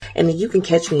and then you can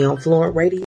catch me on Fluent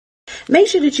Radio. Make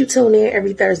sure that you tune in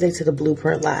every Thursday to the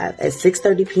Blueprint Live at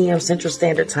 6:30 p.m. Central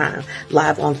Standard Time,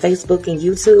 live on Facebook and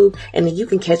YouTube. And then you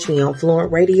can catch me on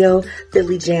Fluent Radio,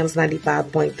 Philly Jams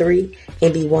 95.3,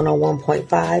 Indie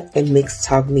 101.5, and Mixed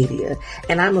Talk Media.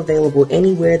 And I'm available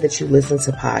anywhere that you listen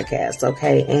to podcasts,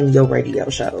 okay, and your radio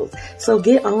shows. So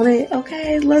get on it,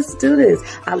 okay? Let's do this.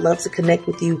 I love to connect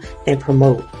with you and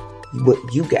promote what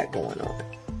you got going on.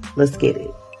 Let's get it.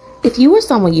 If you or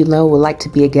someone you know would like to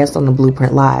be a guest on the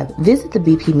Blueprint Live, visit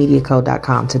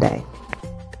thebpmediaco.com today.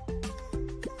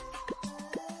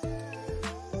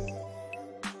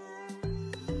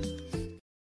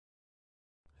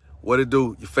 What it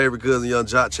do? Your favorite cousin Young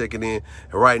Jock checking in.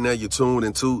 And right now you're tuned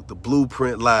into the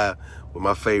Blueprint Live with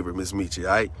my favorite MzMetchi,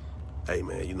 all right? Hey,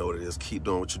 man, you know what it is. Keep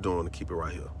doing what you're doing and keep it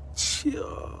right here.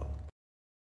 Chill.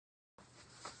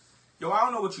 Yo, I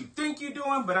don't know what you think you're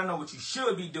doing, but I know what you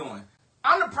should be doing.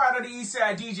 I'm the pride of the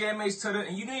Eastside DJ MH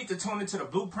and you need to tune into the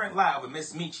Blueprint Live with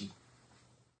MzMetchi.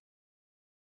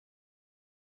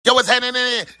 Yo, what's happening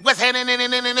in? What's happening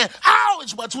in? Ow!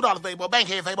 It's your $2, Fabo.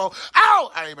 Bankhead, Fabo.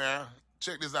 Ow! Hey, man,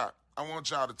 check this out. I want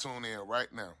y'all to tune in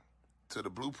right now to the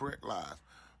Blueprint Live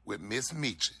with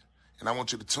MzMetchi. And I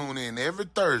want you to tune in every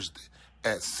Thursday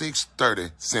at 6:30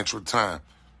 Central Time.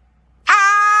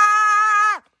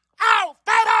 Ah! Ow!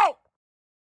 Fabo!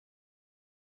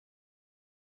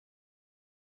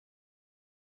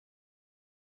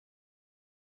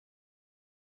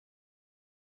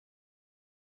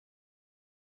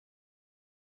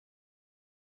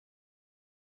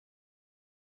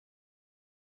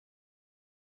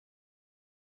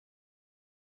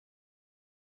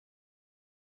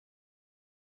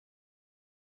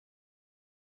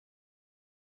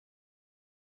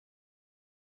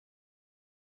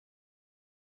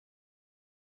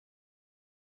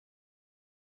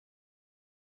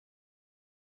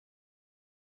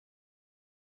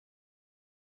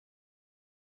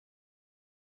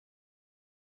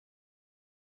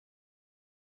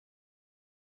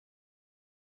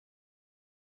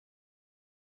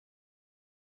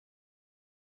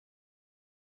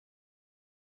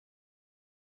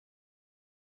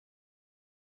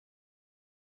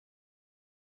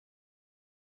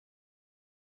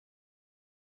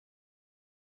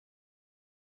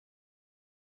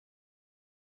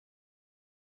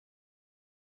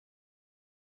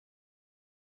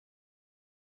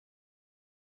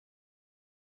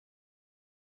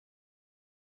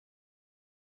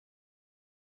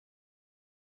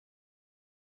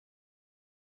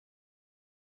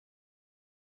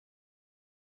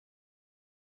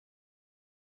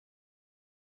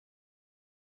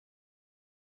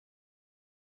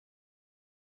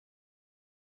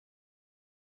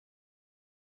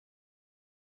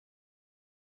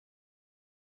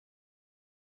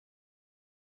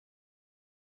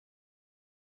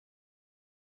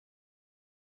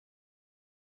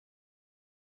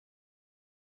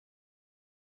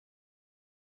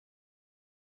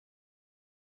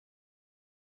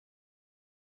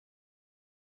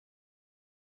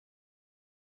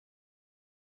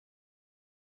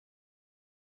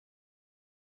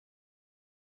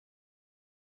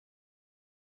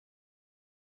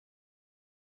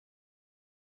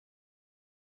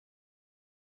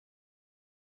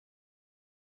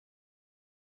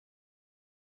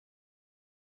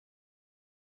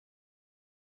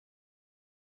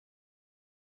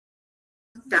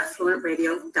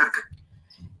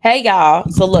 Hey y'all.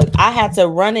 So look, I had to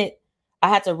run it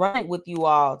with you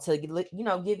all to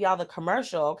give y'all the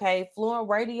commercial, okay? Fluent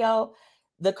Radio.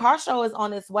 The car show is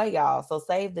on its way, y'all. So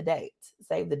save the date.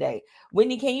 Save the date.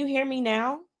 Whitney, can you hear me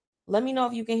now? Let me know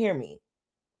if you can hear me.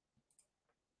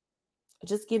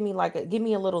 Just give me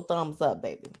a little thumbs up,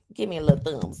 baby. Give me a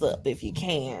little thumbs up if you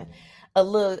can. A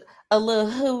little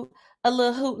hoot, a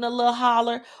little hoot and a little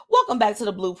holler. Welcome back to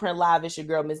the Blueprint Live. It's your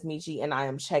girl, MzMetchi, and I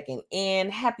am checking in.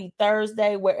 Happy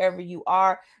Thursday, wherever you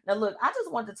are. Now, look, I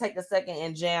just want to take a second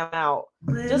and jam out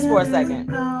just for a second.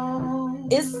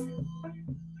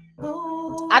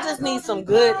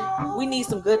 We need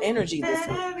some good energy this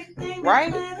week,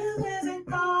 right?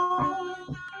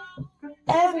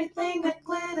 Everything that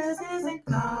glitters isn't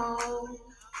gold.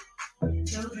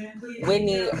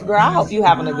 Whitney, girl, I hope you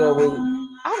having a good week.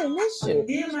 I didn't miss you.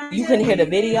 You couldn't hear the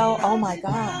video? Oh my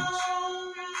gosh.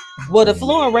 Well, the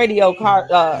Fluent Radio car,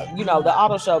 the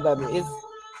auto show, baby,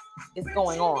 it's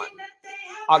going on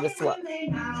August 12th.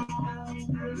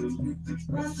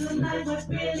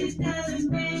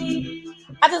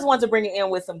 I just want to bring it in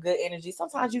with some good energy.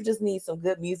 Sometimes you just need some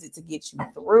good music to get you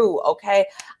through, okay?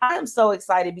 I am so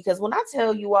excited because when I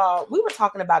tell you all, we were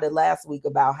talking about it last week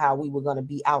about how we were going to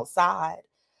be outside.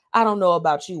 I don't know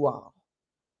about you all,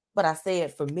 But I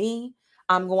said, for me,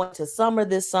 I'm going to summer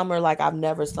this summer like I've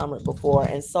never summered before.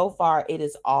 And so far, it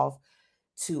is off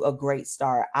to a great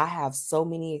start. I have so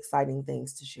many exciting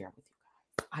things to share with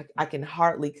you guys. I can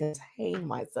hardly contain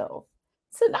myself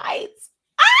tonight.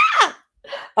 Ah!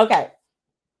 Okay.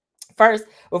 First,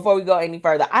 before we go any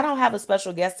further, I don't have a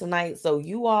special guest tonight. So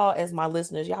you all, as my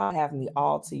listeners, y'all have me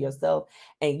all to yourself.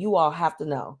 And you all have to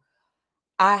know,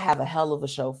 I have a hell of a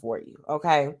show for you.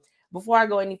 Okay. Before I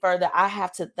go any further, I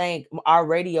have to thank our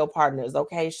radio partners.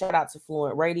 Okay. Shout out to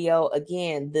Fluent Radio.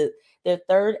 Again, their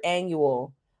third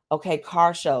annual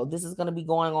car show. This is going to be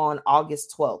going on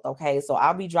August 12th. Okay. So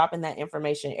I'll be dropping that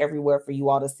information everywhere for you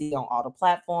all to see on all the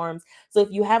platforms. So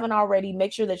if you haven't already,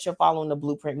 make sure that you're following the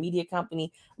Blueprint Media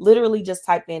Company. Literally just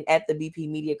type in at the BP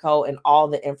Media Code and all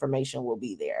the information will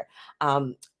be there.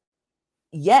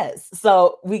 Yes.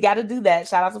 So we got to do that.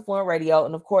 Shout out to Fluent Radio.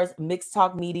 And of course, Mixed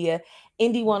Talk Media,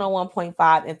 Indie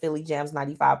 101.5 and Philly Jams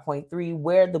 95.3,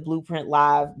 where the Blueprint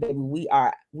Live, baby, we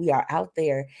are out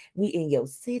there. We in your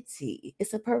city.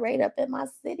 It's a parade up in my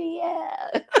city.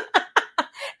 Yeah.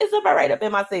 It's a parade up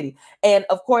in my city. And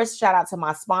of course, shout out to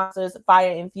my sponsors,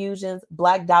 Fire Infusions,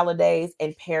 Black Dollar Days,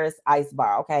 and Paris Ice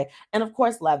Bar. Okay. And of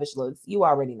course, Lavish Looks. You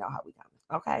already know how we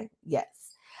come. Okay.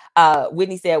 Yes.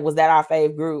 Whitney said, was that our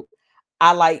fave group?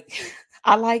 I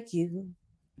like you.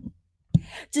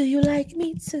 Do you like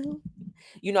me too?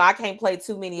 You know, I can't play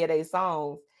too many of their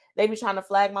songs. They be trying to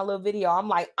flag my little video. I'm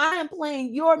like, I am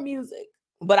playing your music.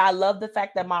 But I love the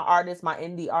fact that my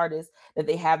indie artists, that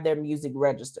they have their music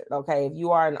registered. Okay. If you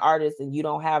are an artist and you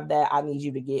don't have that, I need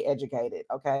you to get educated.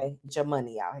 Okay. Get your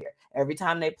money out here. Every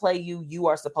time they play you, you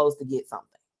are supposed to get something.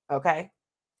 Okay.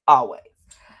 Always.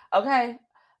 Okay.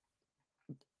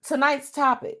 Tonight's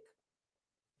topic,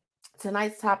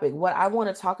 what I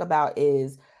want to talk about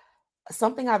is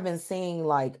something I've been seeing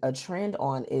like a trend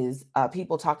on is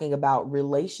people talking about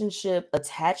relationship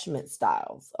attachment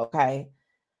styles. Okay.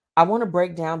 I want to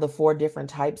break down the 4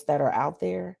 different types that are out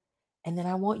there. And then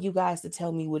I want you guys to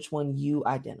tell me which one you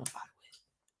identify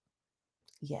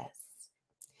with. Yes.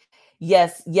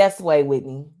 Yes. Yes, way,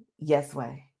 Whitney. Yes,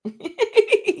 way.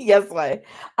 Yes, way.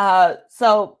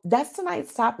 So that's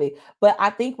tonight's topic. But I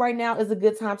think right now is a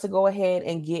good time to go ahead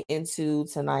and get into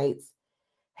tonight's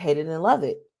Hate It and Love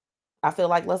It. I feel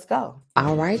like let's go.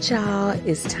 All right, y'all.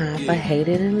 It's time for Hate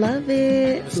It and Love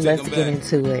It. Let's get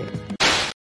into it.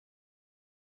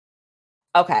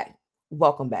 Okay.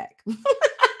 Welcome back.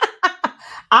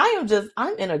 I'm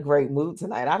in a great mood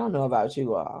tonight. I don't know about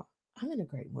you all. I'm in a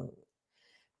great mood.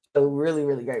 A really,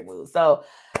 really great mood. So,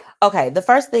 okay. The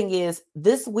first thing is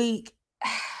this week,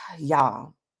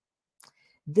 y'all,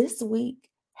 this week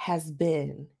has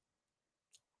been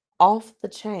off the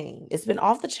chain. It's been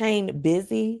off the chain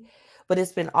busy, but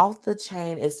it's been off the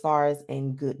chain as far as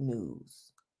in good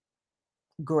news.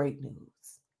 Great news.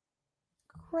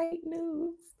 Great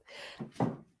news.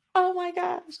 Oh my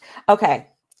gosh. Okay.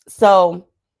 So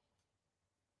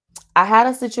I had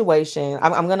a situation.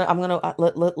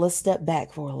 Let's step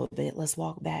back for a little bit. Let's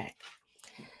walk back.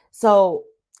 So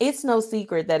it's no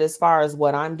secret that as far as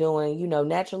what I'm doing, you know,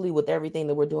 naturally with everything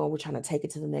that we're doing, we're trying to take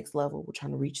it to the next level. We're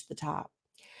trying to reach the top.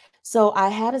 So I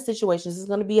had a situation. This is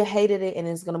going to be a hated it and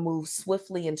it's going to move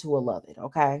swiftly into a love it.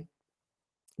 Okay.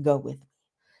 Go with me.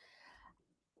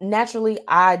 Naturally,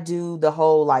 I do the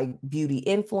whole like beauty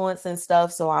influence and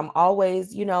stuff. So I'm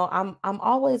always, you know, I'm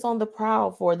always on the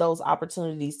prowl for those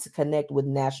opportunities to connect with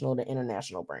national to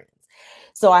international brands.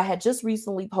 So I had just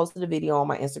recently posted a video on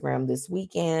my Instagram this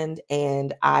weekend,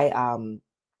 and I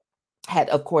had,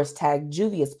 of course, tagged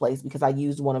Juvia's Place because I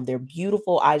used one of their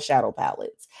beautiful eyeshadow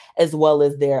palettes as well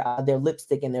as their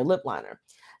lipstick and their lip liner.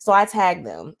 So I tagged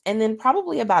them, and then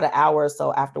probably about an hour or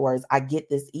so afterwards, I get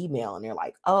this email, and they're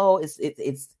like, "Oh,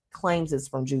 it's claims it's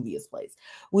from Juvia's Place.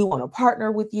 We want to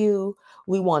partner with you.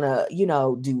 We want to, you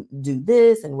know, do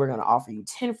this, and we're going to offer you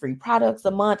 10 free products a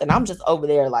month." And I'm just over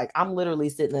there, like I'm literally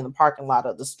sitting in the parking lot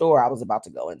of the store I was about to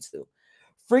go into,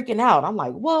 freaking out. I'm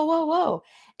like, whoa, whoa, whoa.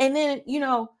 And then, you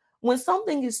know, when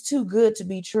something is too good to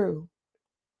be true,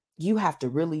 you have to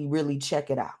really, really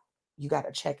check it out. You got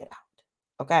to check it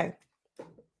out. Okay.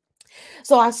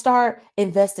 So I start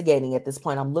investigating at this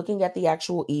point. I'm looking at the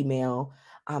actual email.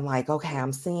 I'm like, okay,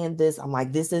 I'm seeing this. I'm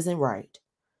like, this isn't right.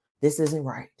 This isn't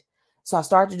right. So I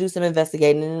started to do some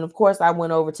investigating. And of course, I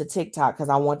went over to TikTok because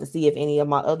I want to see if any of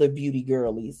my other beauty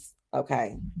girlies,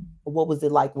 okay, what was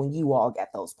it like when you all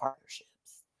got those partnerships?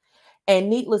 And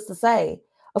needless to say,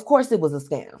 of course, it was a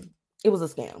scam. It was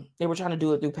a scam. They were trying to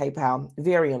do it through PayPal.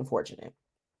 Very unfortunate.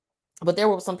 But there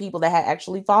were some people that had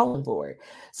actually fallen for it.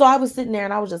 So I was sitting there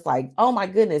and I was just like, oh my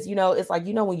goodness, it's like,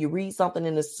 when you read something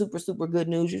and it's super, super good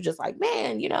news, you're just like,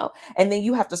 man, and then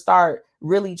you have to start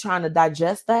really trying to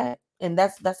digest that. And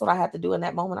that's what I had to do in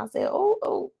that moment. I said,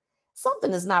 oh,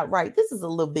 something is not right. This is a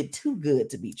little bit too good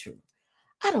to be true.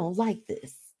 I don't like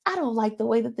this. I don't like the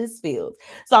way that this feels.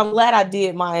 So I'm glad I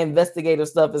did my investigative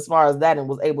stuff as far as that and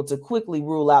was able to quickly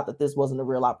rule out that this wasn't a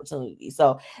real opportunity.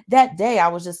 So that day I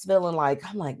was just feeling like,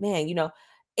 I'm like, man,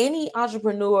 any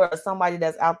entrepreneur or somebody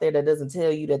that's out there that doesn't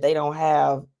tell you that they don't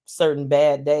have certain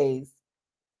bad days,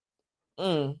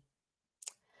 it's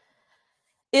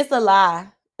a lie.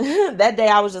 That day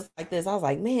I was just like this. I was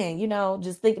like, man,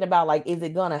 just thinking about like, is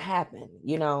it gonna happen?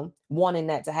 Wanting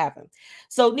that to happen.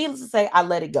 So needless to say, I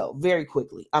let it go very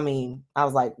quickly. I mean, I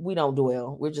was like, we don't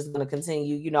dwell. We're just gonna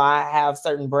continue. I have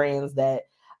certain brands that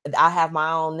I have my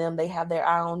eye on them. They have their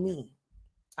eye on me.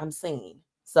 I'm seeing.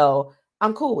 So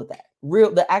I'm cool with that.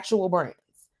 The actual brands.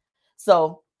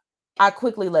 So I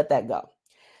quickly let that go.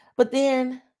 But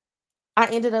then I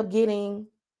ended up getting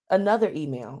another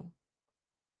email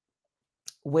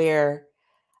where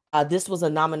this was a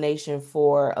nomination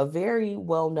for a very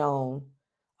well-known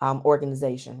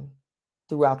organization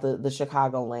throughout the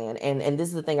Chicagoland. And this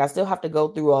is the thing, I still have to go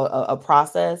through a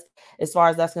process as far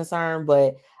as that's concerned,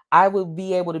 but I would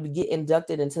be able to get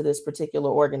inducted into this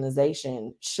particular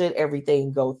organization should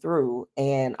everything go through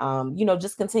and,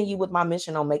 just continue with my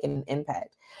mission on making an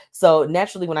impact. So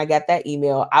naturally, when I got that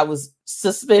email, I was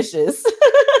suspicious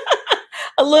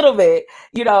a little bit,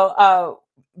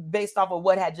 based off of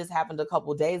what had just happened a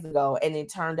couple of days ago. And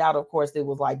it turned out, of course, it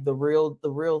was like the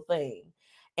real thing.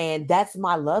 And that's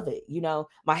my love it.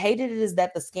 My hated it is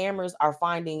that the scammers are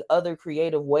finding other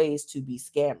creative ways to be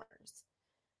scammers.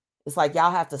 It's like, y'all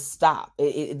have to stop.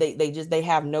 They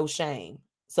have no shame.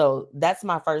 So that's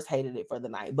my first hated it for the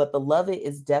night. But the love it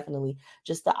is definitely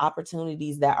just the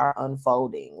opportunities that are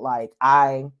unfolding. Like,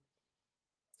 I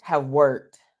have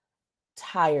worked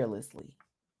tirelessly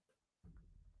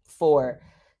for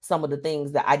some of the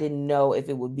things that I didn't know if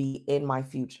it would be in my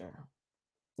future,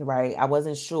 right? I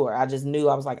wasn't sure. I just knew.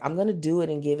 I was like, I'm going to do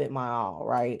it and give it my all,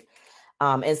 right?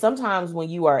 And sometimes when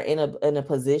you are in a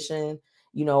position,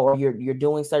 or you're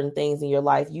doing certain things in your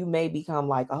life, you may become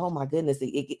like, oh my goodness,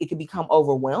 it can become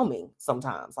overwhelming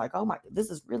sometimes. Like, oh my,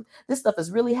 this stuff is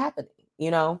really happening,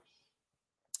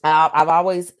 I've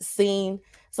always seen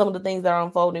some of the things that are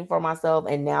unfolding for myself,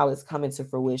 and now it's coming to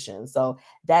fruition. So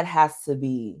that has to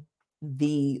be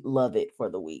the love it for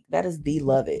the week. That is the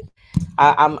love it.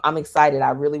 I'm excited.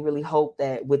 I really, really hope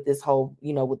that with this whole,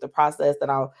 with the process, that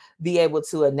I'll be able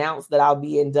to announce that I'll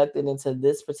be inducted into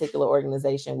this particular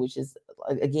organization, which is,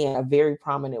 again, a very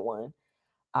prominent one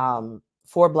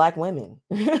for Black women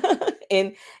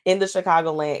in the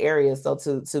Chicagoland area.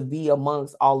 So to be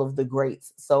amongst all of the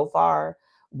greats so far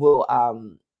will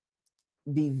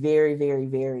be very, very,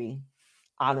 very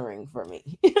honoring for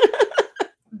me.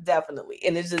 Definitely.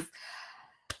 And it's just,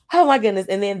 oh my goodness.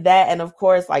 And then that, and of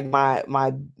course, like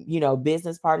my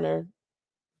business partner,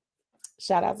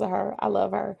 shout out to her. I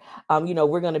love her.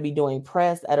 We're going to be doing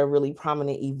press at a really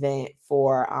prominent event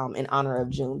for in honor of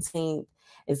Juneteenth.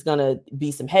 It's going to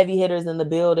be some heavy hitters in the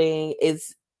building.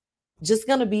 It's just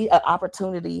going to be an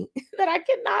opportunity that I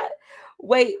cannot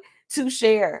wait to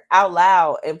share out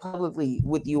loud and publicly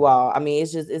with you all. I mean,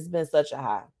 it's been such a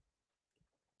high.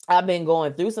 I've been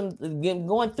going through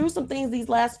some things these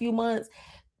last few months,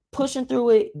 pushing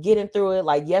through it, getting through it.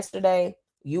 Like yesterday,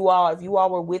 if you all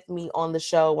were with me on the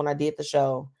show when I did the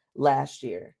show last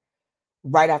year,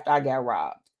 right after I got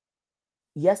robbed.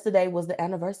 Yesterday was the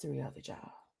anniversary of it,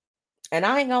 y'all. And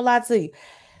I ain't gonna lie to you.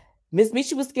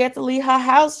 MzMetchi was scared to leave her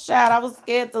house, child. I was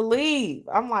scared to leave.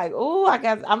 I'm like,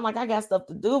 I got stuff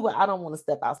to do, but I don't want to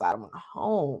step outside of my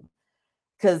home.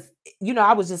 Cause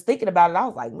I was just thinking about it. I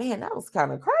was like, man, that was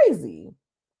kind of crazy.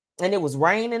 And it was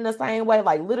raining the same way.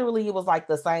 Like literally, it was like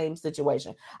the same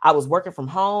situation. I was working from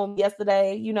home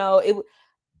yesterday,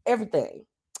 everything.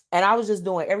 And I was just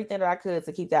doing everything that I could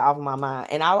to keep that off of my mind.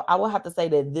 And I will have to say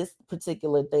that this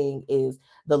particular thing is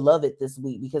the love it this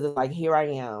week, because it's like, here I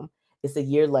am. It's a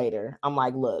year later. I'm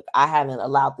like, look, I haven't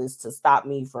allowed this to stop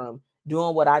me from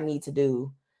doing what I need to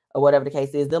do, or whatever the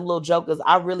case is. Them little jokers,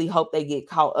 I really hope they get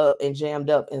caught up and jammed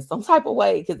up in some type of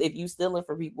way. Because if you stealing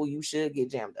from people, you should get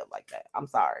jammed up like that. I'm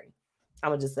sorry.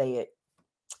 I'm gonna just say it.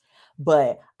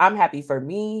 But I'm happy for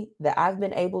me that I've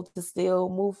been able to still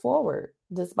move forward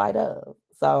despite of.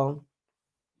 So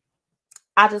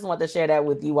I just want to share that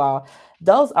with you all.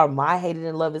 Those are my hated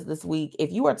and loved this week.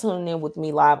 If you are tuning in with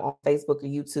me live on Facebook or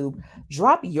YouTube,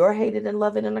 drop your hated and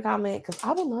loved in the comment, because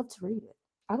I would love to read it.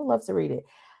 I would love to read it.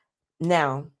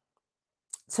 Now,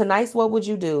 Tonight's What Would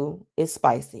You Do is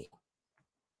spicy.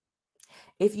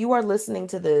 If you are listening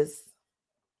to this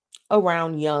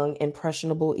around young,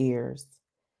 impressionable ears,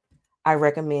 I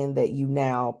recommend that you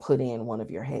now put in one of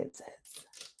your headsets.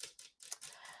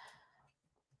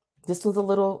 This was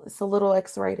it's a little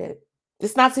X-rated.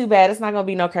 It's not too bad. It's not going to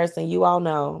be no cursing. You all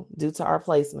know, due to our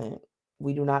placement,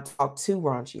 we do not talk too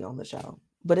raunchy on the show,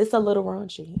 but it's a little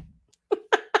raunchy.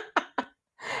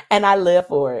 And I live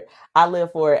for it. I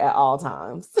live for it at all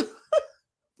times.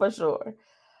 For sure.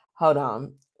 Hold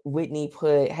on. Whitney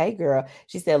put, hey girl,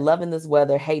 she said, loving this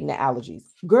weather, hating the allergies.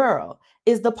 Girl,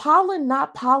 is the pollen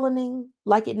not pollinating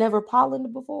like it never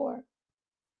pollinated before?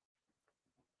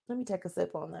 Let me take a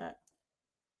sip on that.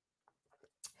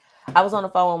 I was on the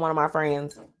phone with one of my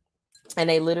friends and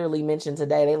they literally mentioned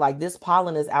today, they like, this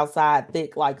pollen is outside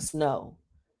thick like snow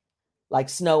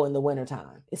in the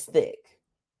wintertime. It's thick.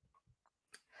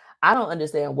 I don't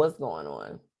understand what's going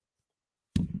on.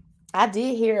 I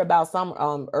did hear about some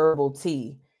herbal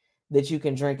tea that you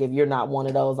can drink if you're not one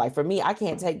of those. Like for me, I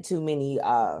can't take too many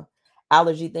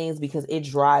allergy things because it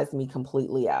dries me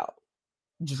completely out.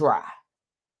 Dry.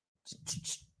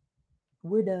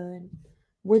 We're done.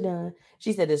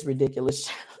 She said it's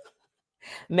ridiculous.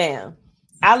 Ma'am,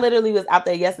 I literally was out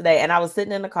there yesterday and I was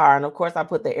sitting in the car and of course I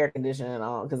put the air conditioning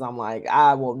on because I'm like,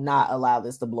 I will not allow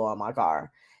this to blow on my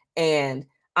car. And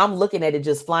I'm looking at it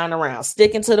just flying around,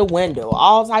 sticking to the window,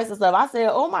 all types of stuff. I said,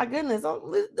 oh my goodness,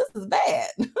 this is bad.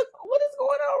 What is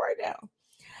going on right now?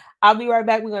 I'll be right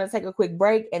back. We're going to take a quick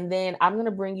break and then I'm going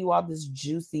to bring you all this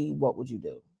juicy what would you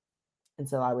do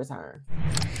until I return.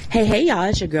 Hey, y'all,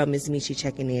 it's your girl, MzMetchi,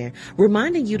 checking in,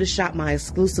 reminding you to shop my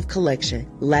exclusive collection,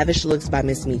 Lavish Looks by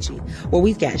MzMetchi, where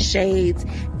we've got shades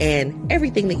and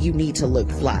everything that you need to look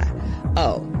fly.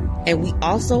 Oh, and we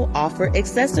also offer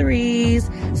accessories.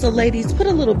 So ladies, put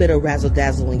a little bit of razzle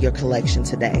dazzle in your collection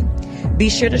today. Be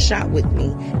sure to shop with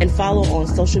me and follow on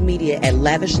social media at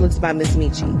Lavish Looks by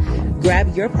MzMetchi.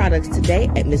 Grab your products today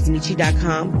at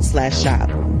MzMetchi.com/shop.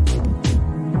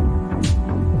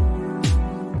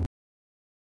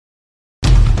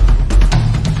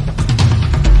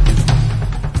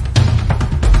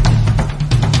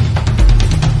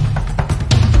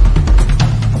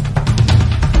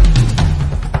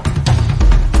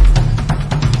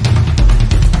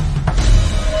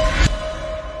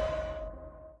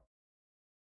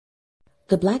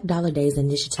 The Black Dollar Days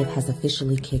initiative has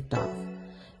officially kicked off.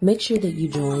 Make sure that you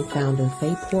join founder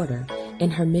Faye Porter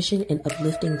in her mission in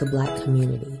uplifting the Black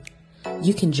community.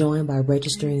 You can join by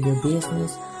registering your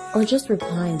business or just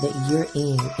replying that you're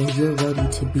in and you're ready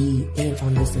to be in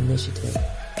on this initiative.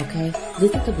 Okay?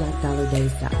 Visit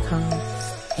theblackdollardays.com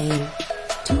and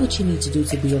do what you need to do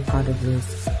to be a part of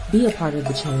this. Be a part of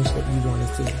the change that you want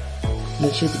to see.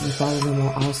 Make sure that you follow them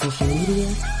on all social media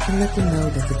and let them know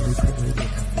that the Blueprint Media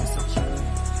Company sent you.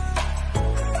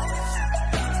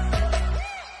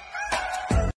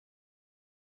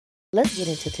 Let's get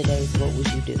into today's What Would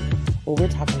You Do? Where we're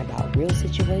talking about real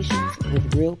situations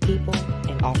with real people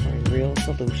and offering real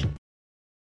solutions.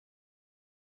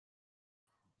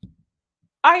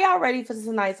 Are y'all ready for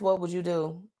tonight's What Would You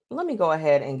Do? Let me go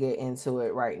ahead and get into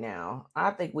it right now.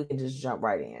 I think we can just jump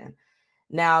right in.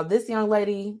 Now, this young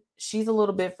lady, she's a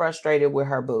little bit frustrated with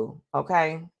her boo,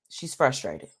 okay? She's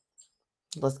frustrated.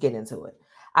 Let's get into it.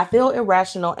 I feel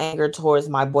irrational anger towards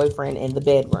my boyfriend in the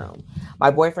bedroom.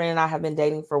 My boyfriend and I have been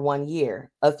dating for 1 year.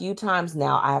 A few times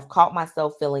now, I have caught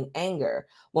myself feeling anger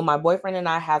when my boyfriend and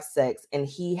I have sex and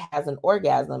he has an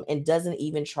orgasm and doesn't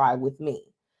even try with me.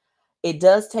 It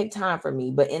does take time for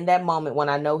me, but in that moment when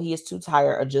I know he is too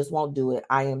tired or just won't do it,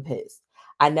 I am pissed.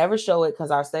 I never show it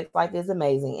because our sex life is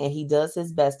amazing and he does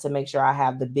his best to make sure I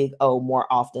have the big O more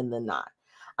often than not.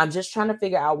 I'm just trying to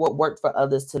figure out what worked for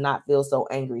others to not feel so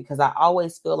angry because I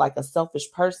always feel like a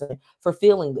selfish person for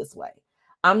feeling this way.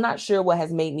 I'm not sure what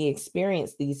has made me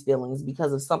experience these feelings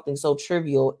because of something so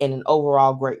trivial in an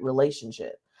overall great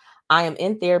relationship. I am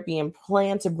in therapy and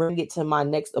plan to bring it to my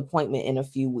next appointment in a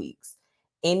few weeks.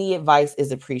 Any advice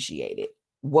is appreciated.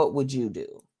 What would you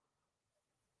do?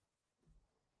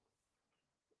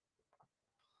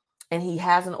 And he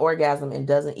has an orgasm and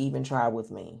doesn't even try with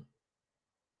me.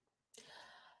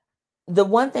 The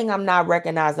one thing I'm not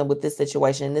recognizing with this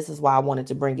situation, and this is why I wanted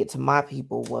to bring it to my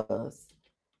people,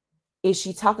 is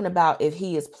she talking about if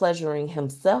he is pleasuring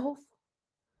himself?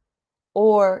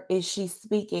 Or is she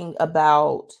speaking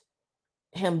about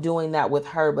him doing that with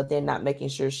her, but then not making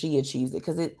sure she achieves it?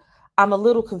 Because I'm a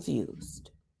little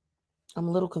confused. I'm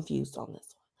a little confused on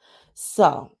this one.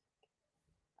 So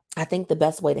I think the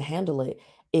best way to handle it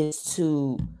is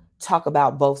to talk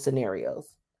about both scenarios.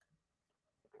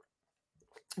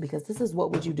 because this is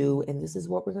what would you do, and this is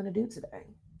what we're going to do today.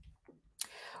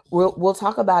 We'll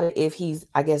talk about it if he's,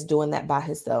 I guess, doing that by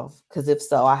himself, because if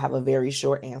so, I have a very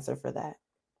short answer for that.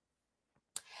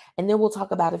 And then we'll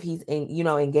talk about if he's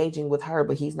engaging with her,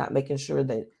 but he's not making sure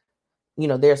that,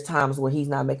 there's times where he's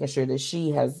not making sure that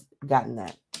she has gotten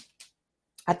that.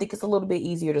 I think it's a little bit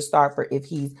easier to start for if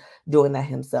he's doing that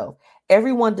himself.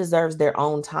 Everyone deserves their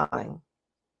own time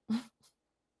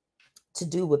to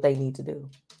do what they need to do.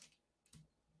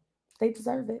 They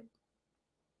deserve it.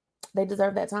 They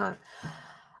deserve that time.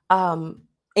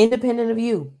 Independent of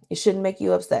you, it shouldn't make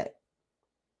you upset.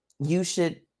 You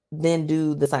should then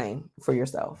do the same for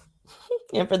yourself.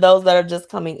 And for those that are just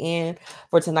coming in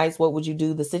for tonight's What Would You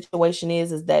Do? The situation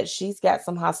is that she's got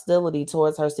some hostility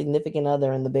towards her significant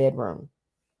other in the bedroom.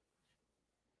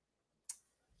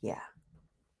 Yeah.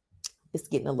 It's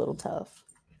getting a little tough.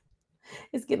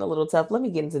 It's getting a little tough. Let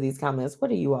me get into these comments.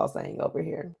 What are you all saying over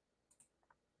here?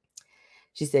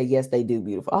 She said, yes, they do.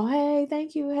 Beautiful. Oh, hey,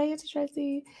 thank you. Hey, it's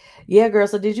Tracy. Yeah, girl.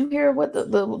 So did you hear what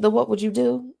the What Would You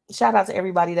Do? Shout out to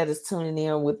everybody that is tuning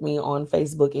in with me on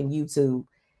Facebook and YouTube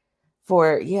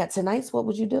for, tonight's What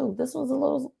Would You Do? This was a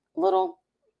little,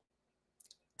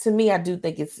 to me, I do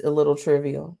think it's a little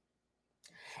trivial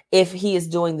if he is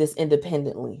doing this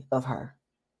independently of her.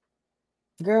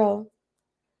 Girl,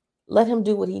 let him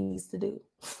do what he needs to do.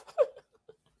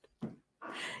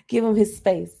 Give him his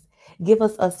space. Give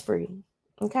us free.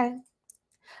 Okay.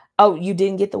 Oh, you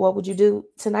didn't get the What Would You Do?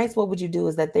 Tonight's What Would You Do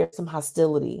is that there's some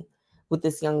hostility with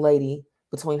this young lady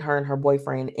between her and her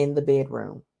boyfriend in the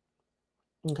bedroom.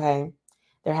 Okay.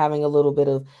 They're having a little bit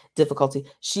of difficulty.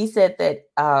 She said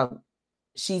that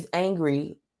she's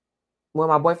angry when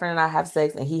my boyfriend and I have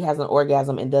sex and he has an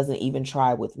orgasm and doesn't even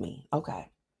try with me. Okay.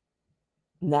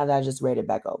 Now that I just read it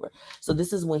back over. So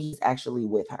this is when he's actually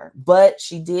with her. But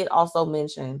she did also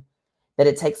mention that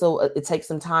it takes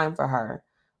some time for her,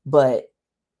 but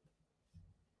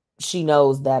she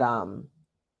knows that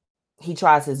he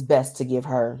tries his best to give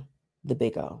her the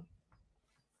big O.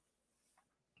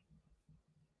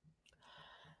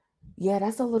 Yeah,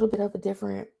 that's a little bit of a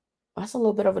different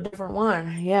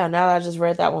one. Yeah, now that I just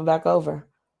read that one back over.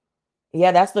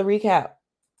 Yeah, that's the recap.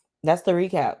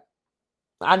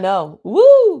 I know.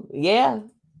 Woo! Yeah,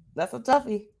 that's a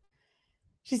toughie.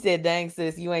 She said, dang,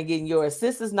 sis, you ain't getting yours.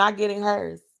 Sis is not getting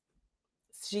hers.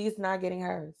 She's not getting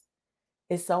hers.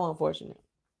 It's so unfortunate.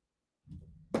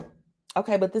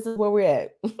 Okay, but this is where we're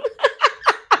at.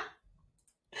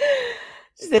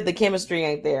 She said the chemistry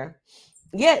ain't there.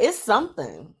 Yeah, it's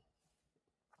something.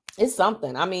 It's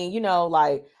something. I mean,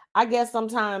 like, I guess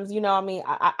sometimes,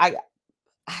 I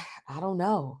don't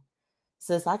know.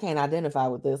 Sis, I can't identify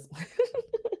with this.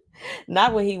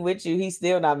 Not when he with you. He's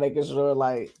still not making sure,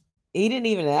 like, he didn't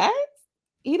even ask.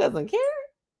 He doesn't care.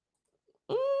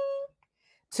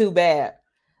 Too bad.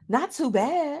 Not too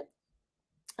bad.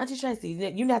 Auntie Tracy,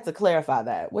 you have to clarify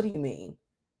that. What do you mean?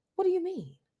 What do you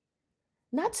mean?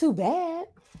 Not too bad.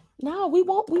 No, we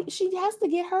won't. She has to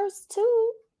get hers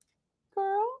too.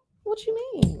 Girl, what you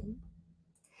mean?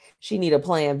 She need a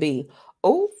plan B.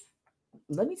 Oh,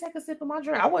 let me take a sip of my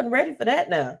drink. I wasn't ready for that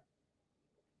now.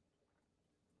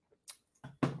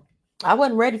 I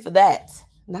wasn't ready for that.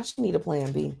 Now she need a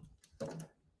plan B.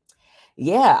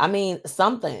 Yeah, I mean,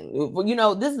 something.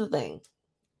 This is the thing.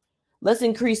 Let's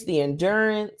increase the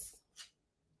endurance.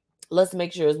 Let's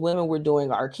make sure as women we're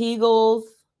doing our Kegels.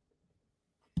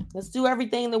 Let's do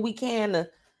everything that we can to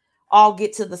all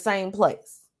get to the same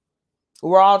place.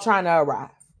 We're all trying to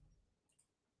arrive.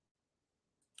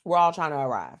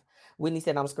 Whitney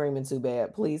said, I'm screaming too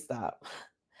bad. Please stop.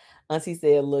 Auntie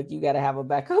said, look, you got to have a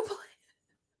backup plan.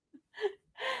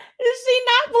 She's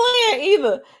not playing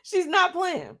either. She's not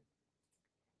playing.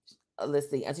 Let's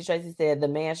see. Auntie Tracy said, the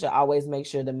man should always make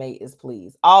sure the mate is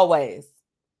pleased. Always.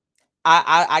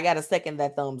 I got to second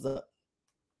that thumbs up.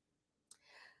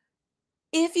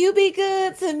 If you be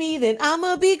good to me, then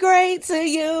I'ma be great to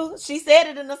you. She said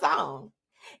it in the song.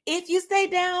 If you stay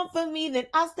down for me, then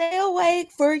I'll stay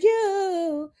awake for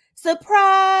you.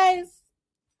 Surprise.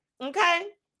 Okay?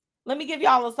 Let me give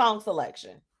y'all a song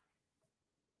selection.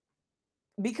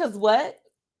 Because what?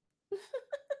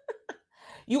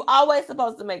 You always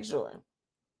supposed to make sure.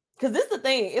 Because this is the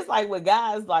thing. It's like with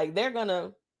guys, like they're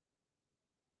gonna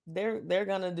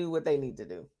do what they need to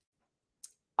do.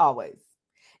 Always.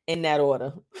 In that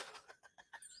order.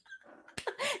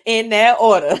 In that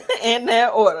order.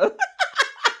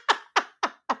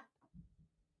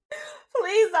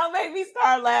 Please don't make me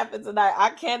start laughing tonight. I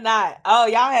cannot. Oh,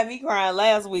 y'all had me crying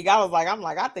last week.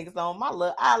 I think it's on my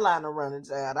little eyeliner running,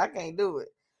 child. I can't do it.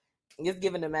 Just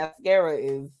giving the mascara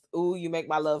is, ooh, you make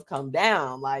my love come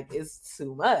down. Like, it's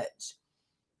too much.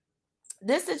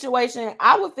 this situation,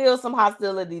 I would feel some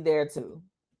hostility there too.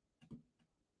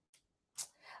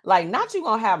 Like, not you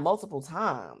gonna have multiple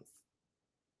times.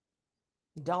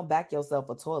 Don't back yourself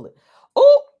a toilet.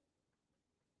 Oh,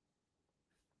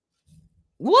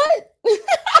 what?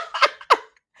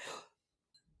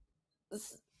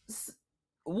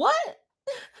 What?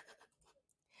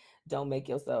 Don't make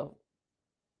yourself.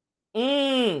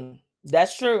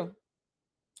 That's true.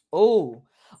 Oh,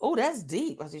 that's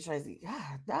deep. I see Tracy.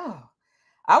 God, no.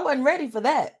 I wasn't ready for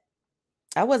that.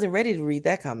 I wasn't ready to read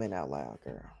that comment out loud,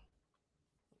 girl.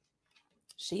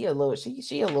 She a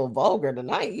little vulgar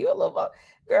tonight. You a little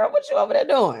girl. What you over there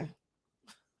doing?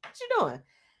 What you doing?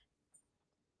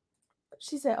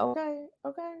 She said, okay.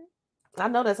 I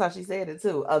know that's how she said it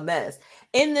too. A mess.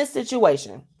 In this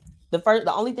situation,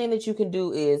 the only thing that you can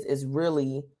do is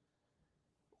really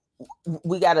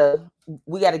we gotta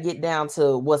get down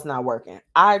to what's not working.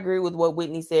 I agree with what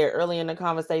Whitney said earlier in the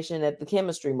conversation that the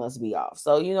chemistry must be off.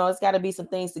 So it's got to be some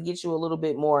things to get you a little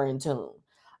bit more in tune,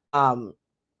 and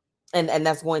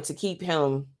that's going to keep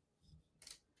him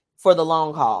for the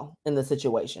long haul in the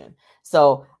situation.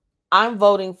 So I'm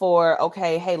voting for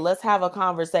okay. Hey, let's have a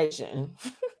conversation.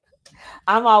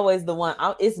 I'm always the one.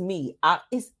 It's me.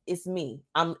 It's me.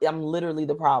 I'm literally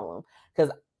the problem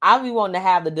because I be wanting to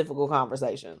have the difficult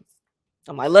conversations.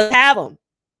 I'm like, let's have them.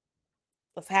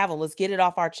 Let's get it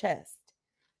off our chest.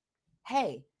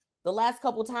 Hey, the last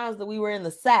couple times that we were in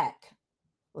the sack,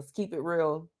 let's keep it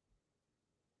real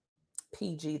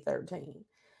PG-13.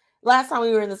 Last time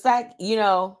we were in the sack, you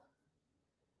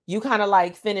kind of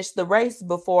like finished the race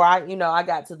before I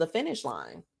got to the finish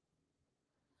line.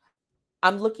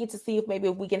 I'm looking to see if maybe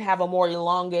we can have a more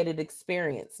elongated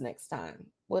experience next time.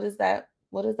 What does that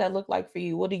look like for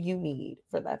you? What do you need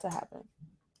for that to happen?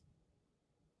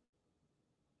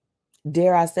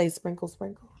 Dare I say sprinkle,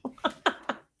 sprinkle?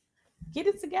 Get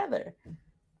it together.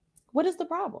 What is the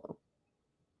problem?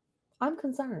 I'm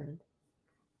concerned.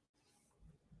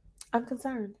 I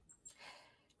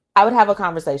would have a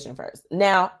conversation first.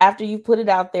 Now, after you put it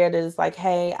out there that it's like,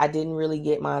 hey, I didn't really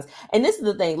get mine. And this is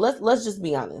the thing. Let's just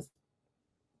be honest.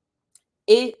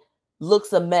 It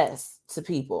looks a mess to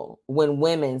people when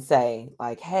women say,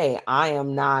 like, hey,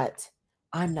 I'm not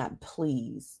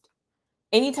pleased.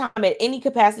 Anytime at any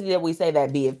capacity that we say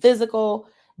that, be it physical,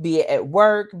 be it at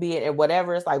work, be it at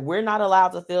whatever, it's like we're not allowed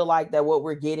to feel like that what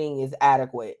we're getting is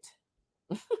adequate.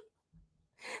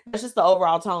 That's just the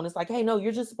overall tone. It's like, hey, no,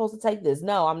 you're just supposed to take this.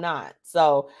 No, I'm not.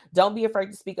 So don't be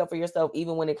afraid to speak up for yourself,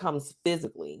 even when it comes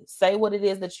physically. Say what it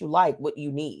is that you like, what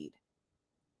you need,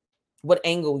 what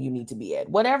angle you need to be at,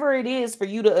 whatever it is for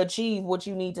you to achieve what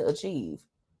you need to achieve.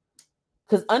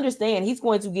 Because understand, he's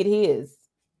going to get his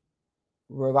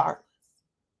regardless.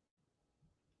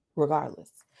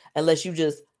 Unless you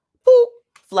just boop,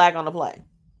 flag on the play.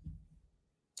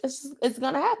 It's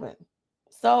going to happen.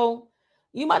 So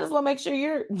you might as well make sure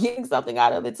you're getting something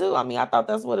out of it too. I mean, I thought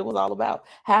that's what it was all about.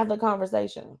 Have the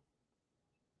conversation.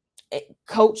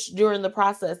 Coach during the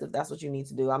process if that's what you need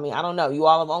to do. I mean, I don't know. You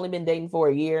all have only been dating for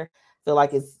a year. Feel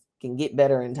like it can get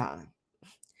better in time.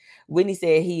 Whitney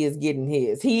said he is getting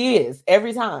his. He is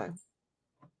every time.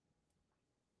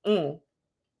 She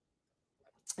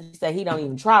said he don't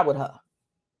even try with her.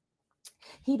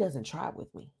 He doesn't try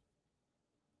with me.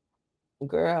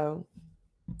 Girl,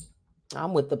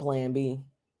 I'm with the plan B.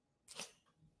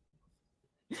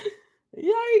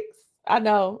 Yikes. I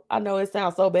know it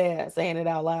sounds so bad saying it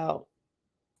out loud.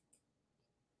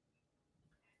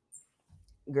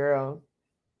 Girl,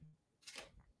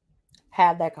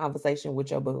 have that conversation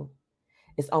with your boo.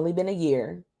 It's only been a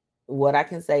year. What I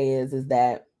can say is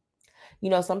that,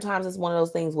 sometimes it's one of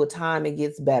those things with time, it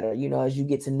gets better. As you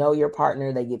get to know your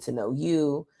partner, they get to know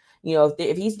you.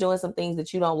 If he's doing some things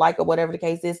that you don't like or whatever the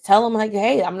case is, tell him like,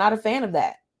 hey, I'm not a fan of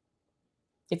that.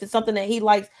 If it's something that he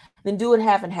likes, then do it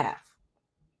half and half.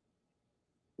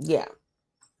 Yeah.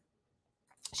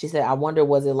 She said, I wonder,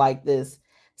 was it like this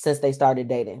since they started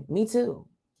dating? Me too.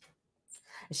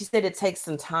 And she said it takes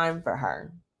some time for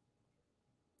her.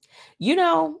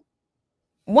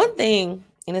 One thing,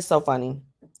 and it's so funny.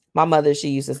 My mother, she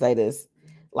used to say this,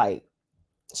 like,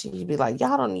 she'd be like,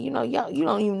 y'all don't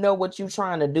even know what you're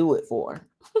trying to do it for.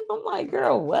 I'm like,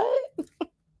 girl, what?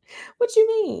 What you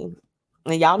mean?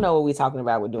 And y'all know what we're talking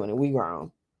about with doing it. We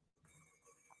grown.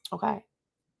 Okay.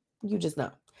 You just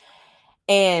know.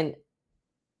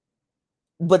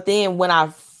 But then when I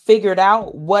figured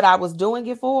out what I was doing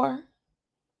it for,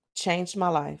 changed my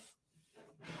life.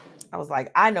 I was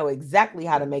like, I know exactly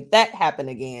how to make that happen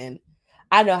again.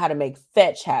 I know how to make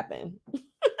fetch happen.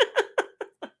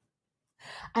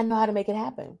 I know how to make it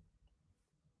happen.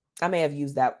 I may have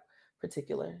used that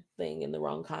particular thing in the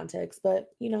wrong context. But,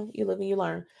 you live and you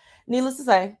learn. Needless to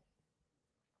say,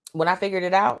 when I figured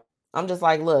it out, I'm just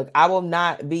like, look, I will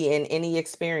not be in any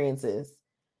experiences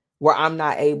where I'm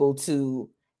not able to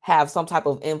have some type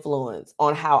of influence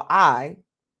on how I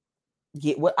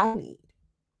get what I need.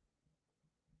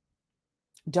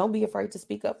 Don't be afraid to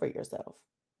speak up for yourself.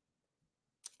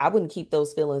 I wouldn't keep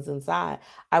those feelings inside.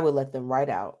 I would let them right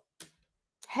out.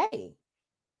 Hey,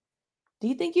 do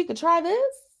you think you could try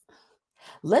this?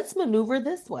 Let's maneuver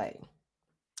this way.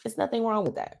 It's nothing wrong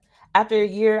with that. After a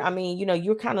year, I mean,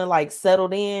 you're kind of like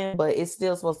settled in, but it's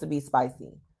still supposed to be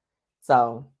spicy.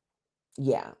 So,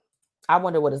 yeah. I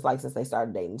wonder what it's like since they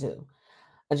started dating too.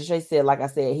 And Tracy said, like I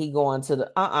said, he going to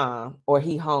the or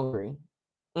he hungry.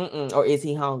 Or is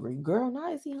he hungry? Girl,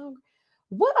 no, is he hungry?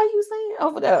 What are you saying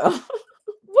over there?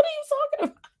 What are you talking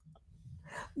about?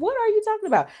 What are you talking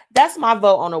about? That's my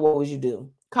vote on what would you do?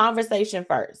 Conversation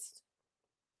first.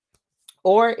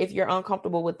 Or if you're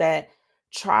uncomfortable with that,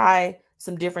 try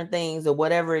some different things or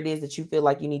whatever it is that you feel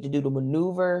like you need to do to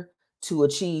maneuver to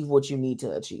achieve what you need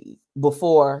to achieve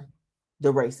before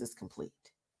the race is complete.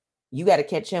 You got to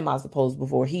catch him, I suppose,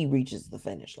 before he reaches the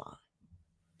finish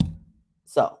line.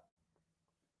 So,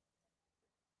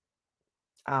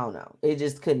 I don't know. It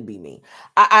just couldn't be me.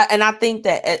 I think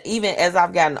that even as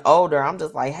I've gotten older, I'm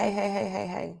just like,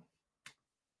 hey.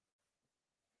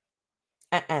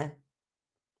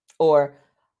 Or,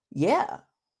 yeah,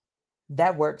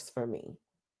 that works for me.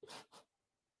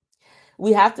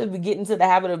 We have to get into the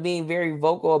habit of being very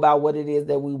vocal about what it is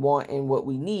that we want and what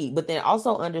we need, but then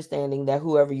also understanding that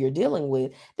whoever you're dealing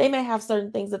with, they may have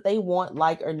certain things that they want,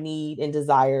 like, or need and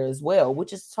desire as well,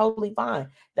 which is totally fine.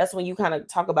 That's when you kind of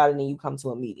talk about it and you come to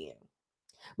a median.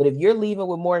 But if you're leaving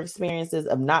with more experiences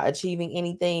of not achieving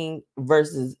anything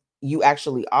versus you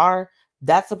actually are,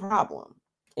 that's a problem.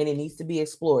 And it needs to be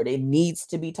explored. It needs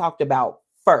to be talked about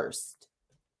first.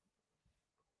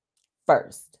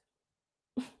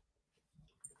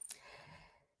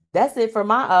 That's it for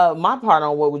my my part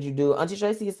on what would you do. Auntie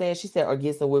Tracy is saying, she said, or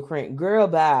get some whipped cream. Girl,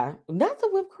 bye. Not the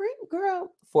whipped cream,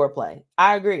 girl. Foreplay.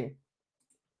 I agree.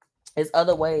 There's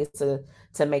other ways to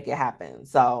make it happen.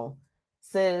 So,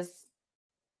 sis,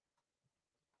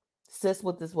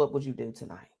 with this, what would you do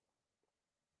tonight?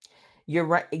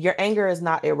 Your anger is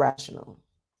not irrational.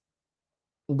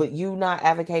 But you not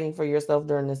advocating for yourself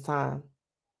during this time,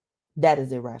 that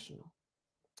is irrational.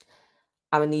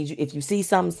 I'm going to need you, if you see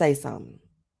something, say something.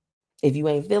 If you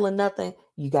ain't feeling nothing,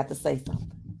 you got to say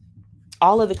something.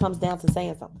 All of it comes down to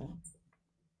saying something.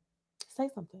 Say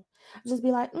something. Just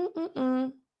be like,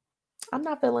 I'm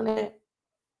not feeling it.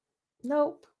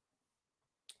 Nope.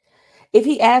 If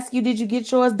he asks you, did you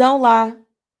get yours? Don't lie.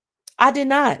 I did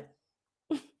not.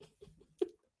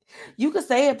 You could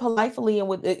say it politely and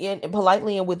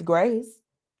with grace.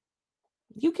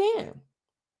 You can.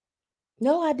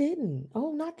 No, I didn't.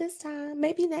 Oh, not this time.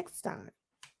 Maybe next time.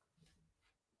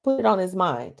 Put it on his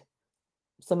mind.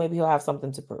 So maybe he'll have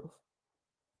something to prove.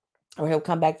 Or he'll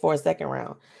come back for a second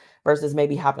round versus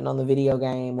maybe hopping on the video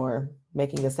game or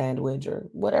making a sandwich or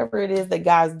whatever it is that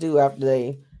guys do after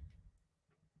they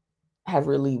have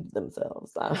relieved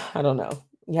themselves. I don't know.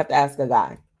 You have to ask a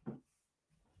guy.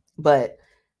 But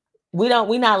we're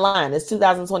not lying. It's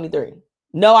 2023.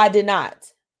 No, I did not.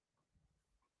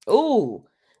 Ooh,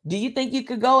 do you think you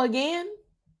could go again?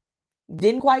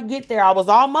 Didn't quite get there. I was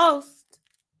almost.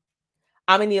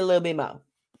 I'm gonna need a little bit more.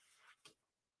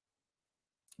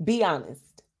 Be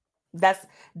honest. That's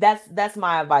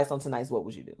my advice on tonight's What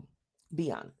Would You Do?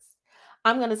 Be honest.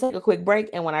 I'm gonna take a quick break,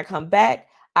 and when I come back,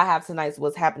 I have tonight's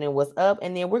What's Happening, What's Up,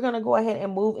 and then we're gonna go ahead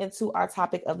and move into our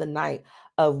topic of the night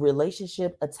of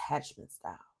relationship attachment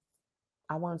style.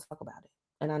 I want to talk about it,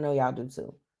 and I know y'all do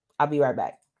too. I'll be right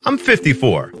back. I'm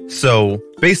 54, so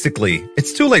basically,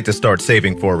 it's too late to start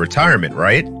saving for retirement,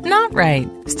 right? Not right.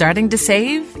 Starting to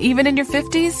save, even in your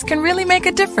 50s, can really make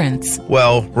a difference.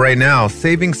 Well, right now,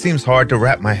 saving seems hard to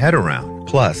wrap my head around.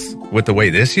 Plus, with the way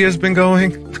this year's been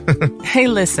going... Hey,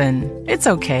 listen, it's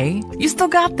okay. You still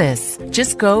got this.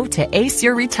 Just go to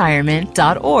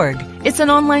aceyourretirement.org. It's an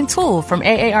online tool from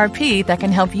AARP that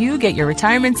can help you get your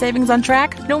retirement savings on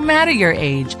track no matter your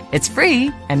age. It's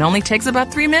free and only takes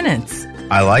about 3 minutes.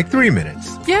 I like 3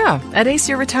 minutes. Yeah, at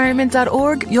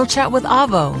aceyourretirement.org, you'll chat with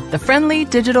Avo, the friendly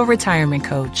digital retirement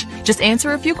coach. Just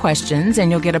answer a few questions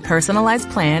and you'll get a personalized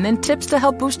plan and tips to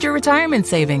help boost your retirement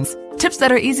savings. Tips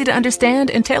that are easy to understand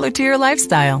and tailored to your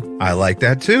lifestyle. I like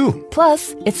that too.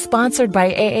 Plus, it's sponsored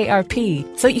by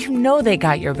AARP, so you know they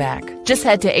got your back. Just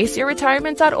head to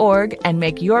aceyourretirement.org and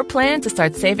make your plan to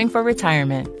start saving for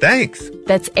retirement. Thanks.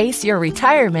 That's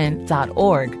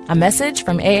aceyourretirement.org. A message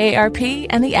from AARP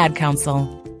and the Ad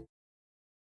Council.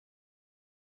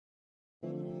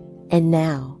 And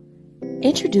now,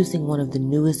 introducing one of the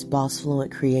newest Boss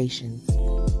Fluent creations,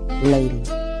 Lady.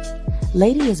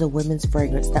 Lady is a women's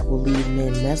fragrance that will leave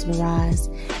men mesmerized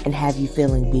and have you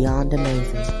feeling beyond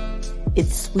amazing.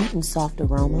 Its sweet and soft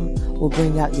aroma will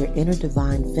bring out your inner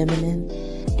divine feminine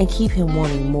and keep him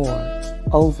wanting more,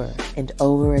 over and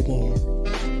over again.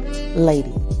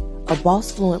 Lady, a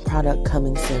Boss Fluent product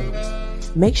coming soon.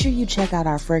 Make sure you check out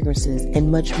our fragrances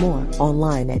and much more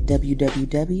online at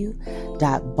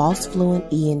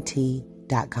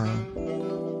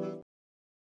www.bossfluentent.com.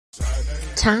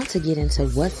 Time to get into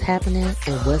what's happening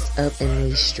and what's up in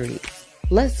these streets.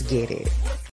 Let's get it.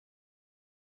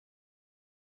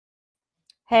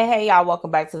 Hey, y'all.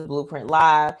 Welcome back to the Blueprint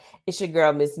Live. It's your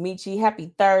girl, MzMetchi.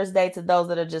 Happy Thursday to those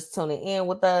that are just tuning in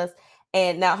with us.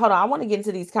 And now, hold on. I want to get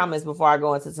into these comments before I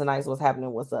go into tonight's What's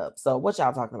Happening, What's Up. So what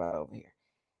y'all talking about over here?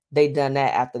 They done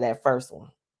that after that first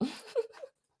one.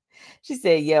 She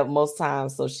said, yep, most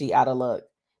times. So she out of luck.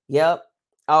 Yep.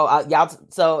 Oh, y'all.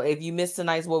 So if you missed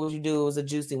tonight's What Would You Do? It was a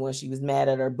juicy one. She was mad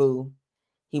at her boo.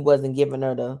 He wasn't giving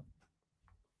her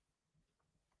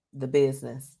the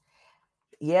business.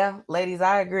 Yeah, ladies,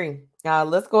 I agree.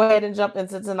 Let's go ahead and jump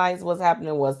into tonight's What's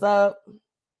Happening, What's Up.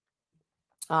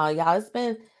 Y'all, it's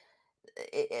been,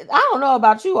 I don't know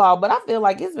about you all, but I feel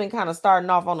like it's been kind of starting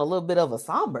off on a little bit of a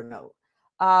somber note.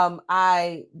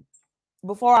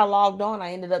 Before I logged on,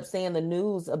 I ended up seeing the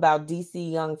news about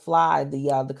DC Young Fly,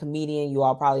 the comedian. You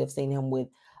all probably have seen him with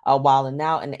Wild 'N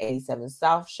Out and the 87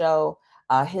 South show.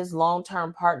 His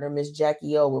long-term partner, Miss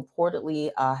Jackie O,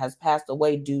 reportedly has passed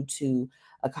away due to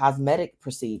a cosmetic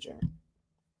procedure.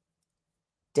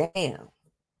 Damn.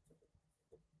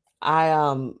 I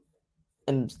am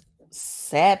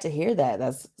sad to hear that.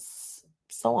 That's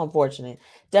so unfortunate.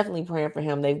 Definitely praying for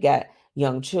him. They've got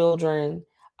young children.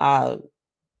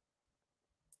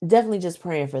 Definitely just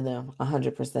praying for them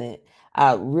 100%.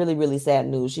 Really, really sad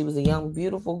news. She was a young,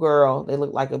 beautiful girl. They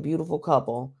looked like a beautiful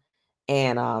couple.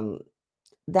 And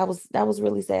that was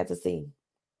really sad to see.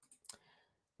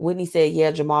 Whitney said,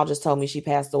 yeah, Jamal just told me she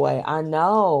passed away. I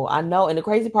know. And the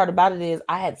crazy part about it is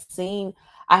I have seen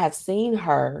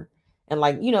her and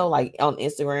like on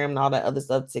Instagram and all that other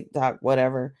stuff, TikTok,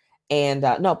 whatever. And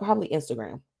no, probably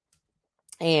Instagram.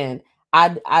 And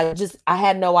I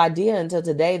had no idea until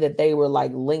today that they were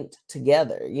like linked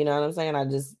together. You know what I'm saying? I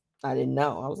didn't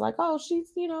know. I was like, oh,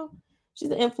 she's an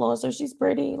influencer. She's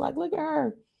pretty. Like, look at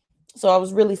her. So I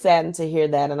was really saddened to hear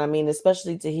that. And I mean,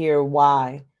 especially to hear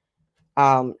why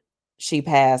she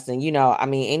passed. And,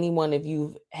 anyone, if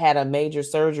you've had a major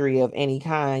surgery of any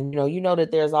kind, you know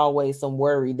that there's always some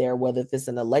worry there, whether if it's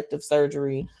an elective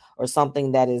surgery or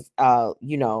something that is,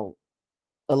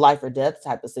 a life or death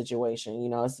type of situation.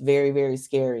 It's very, very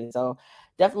scary. So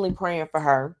definitely praying for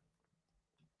her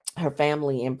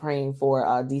family, and praying for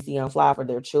DC Young Fly, for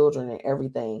their children and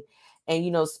everything.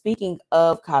 And, speaking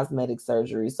of cosmetic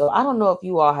surgery, so I don't know if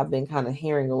you all have been kind of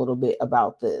hearing a little bit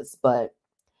about this, but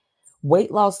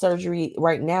weight loss surgery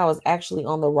right now is actually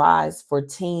on the rise for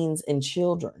teens and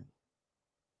children.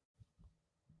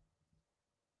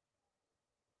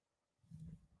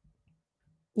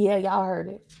 Yeah, y'all heard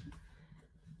it.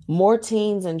 More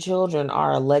teens and children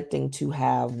are electing to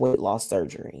have weight loss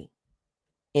surgery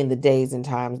in the days and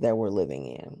times that we're living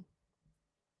in.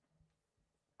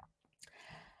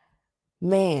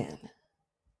 Man,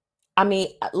 I mean,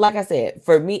 like I said,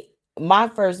 for me, my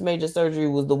first major surgery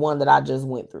was the one that I just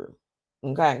went through.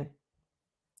 Okay.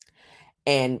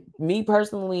 And me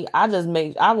personally, I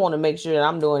want to make sure that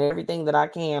I'm doing everything that I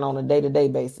can on a day-to-day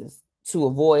basis to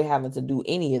avoid having to do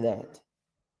any of that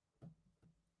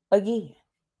again.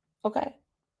 Okay.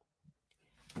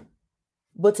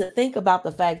 But to think about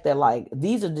the fact that like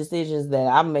these are decisions that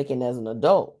I'm making as an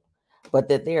adult, but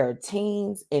that there are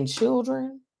teens and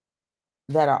children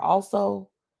that are also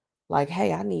like,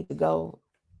 hey, I need to go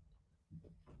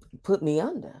put me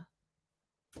under.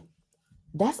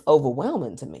 That's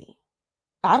overwhelming to me.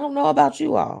 I don't know about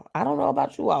you all,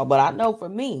 but I know for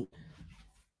me,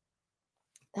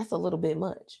 that's a little bit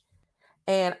much.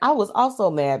 And I was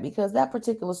also mad because that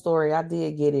particular story, I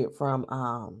did get it from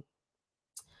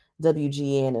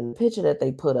WGN, and the picture that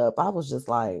they put up, I was just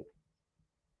like,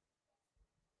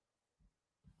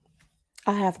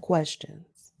 I have questions.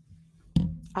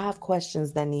 I have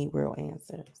questions that need real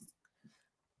answers.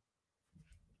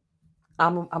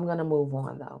 I'm going to move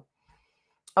on though.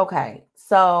 Okay.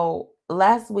 So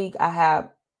last week I have,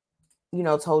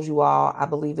 told you all, I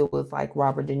believe it was like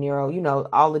Robert De Niro,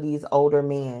 all of these older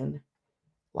men,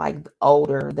 like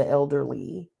the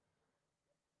elderly,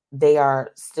 they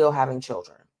are still having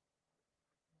children.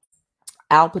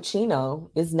 Al Pacino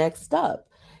is next up.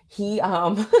 He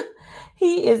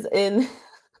he is in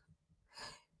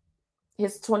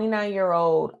his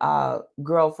 29-year-old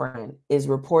girlfriend is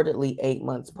reportedly 8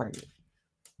 months pregnant.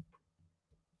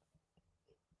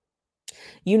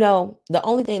 You know, the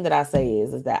only thing that I say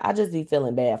is that I just be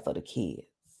feeling bad for the kids.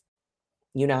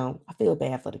 You know, I feel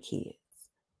bad for the kids.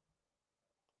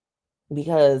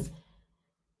 Because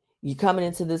you're coming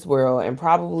into this world and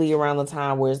probably around the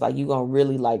time where it's like you're going to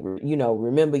really like, you know,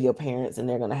 remember your parents and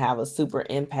they're going to have a super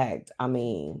impact. I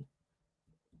mean,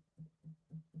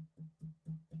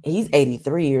 he's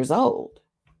 83 years old.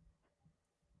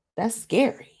 That's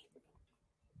scary.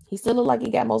 He still look like he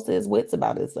got most of his wits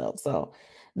about himself. So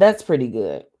that's pretty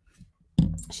good.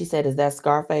 She said, is that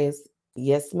Scarface?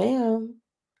 Yes, ma'am.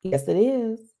 Yes, it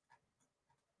is.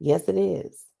 Yes, it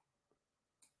is.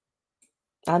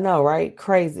 I know, right?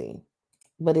 Crazy.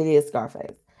 But it is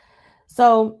Scarface.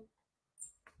 So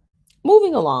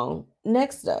moving along,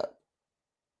 next up,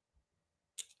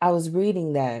 I was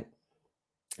reading that,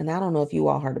 and I don't know if you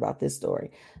all heard about this story.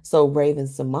 So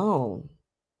Raven-Symoné,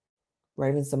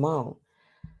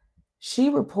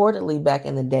 she reportedly back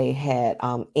in the day had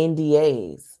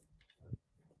NDAs,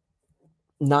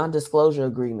 non-disclosure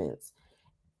agreements,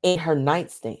 in her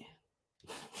nightstand.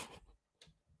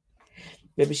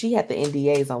 Maybe she had the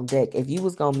NDAs on deck. If you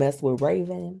was gonna mess with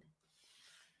Raven,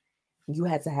 you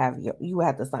had to sign the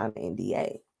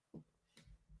NDA.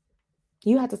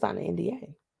 You had to sign an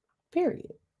NDA.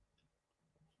 Period.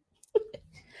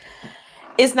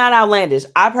 It's not outlandish.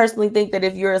 I personally think that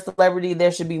if you're a celebrity,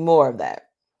 there should be more of that.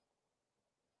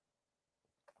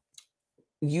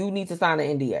 You need to sign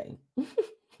an NDA.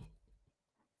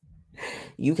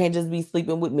 You can't just be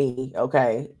sleeping with me,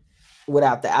 okay?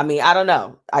 Without that. I mean, I don't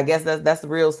know. I guess that's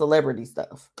real celebrity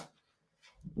stuff.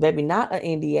 Maybe not an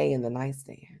NDA in the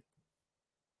nightstand.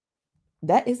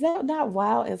 Is that not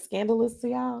wild and scandalous to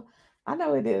y'all? I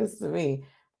know it is to me.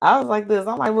 I was like this.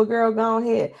 I'm like, well, girl, go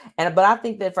ahead. But I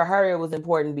think that for her it was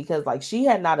important because like she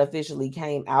had not officially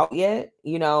came out yet,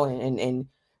 you know, and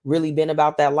really been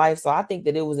about that life. So I think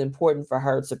that it was important for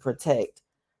her to protect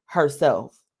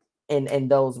herself in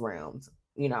those realms.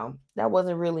 You know, that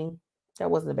wasn't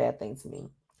a bad thing to me.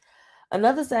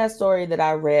 Another sad story that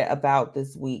I read about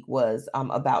this week was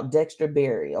about Dexter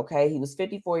Berry. Okay, he was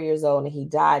 54 years old and he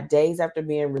died days after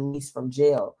being released from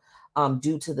jail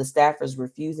due to the staffers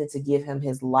refusing to give him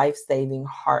his life-saving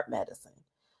heart medicine.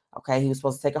 Okay, he was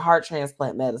supposed to take a heart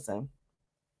transplant medicine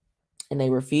and they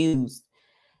refused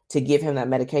to give him that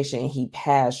medication and he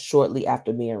passed shortly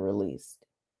after being released.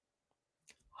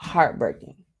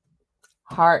 Heartbreaking.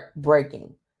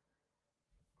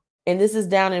 And this is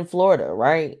down in Florida,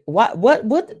 right?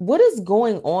 What is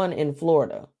going on in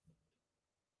Florida?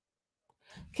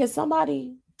 Can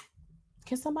somebody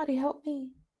help me?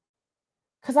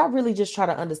 Because I really just try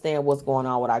to understand what's going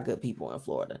on with our good people in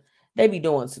Florida. They do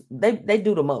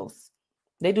the most.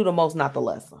 They do the most, not the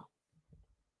lesser.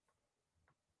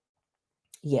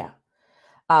 Yeah.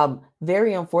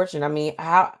 Very unfortunate. I mean,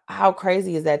 how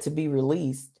crazy is that to be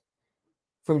released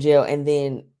from jail and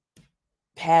then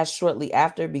passed shortly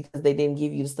after because they didn't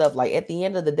give you the stuff? Like at the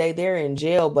end of the day, they're in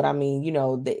jail, but I mean, you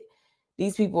know,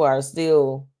 these people are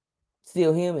still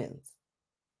humans.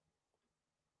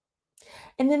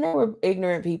 And then there were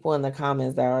ignorant people in the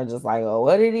comments that are just like, oh,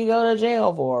 what did he go to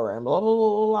jail for? And blah, blah,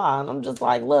 blah, blah. And I'm just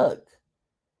like, look,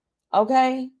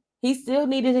 okay, he still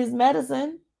needed his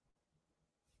medicine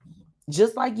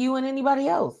just like you and anybody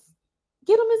else.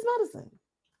 Get him his medicine.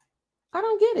 I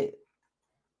don't get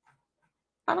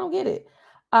it.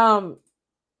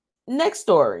 Next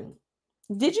story.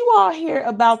 Did you all hear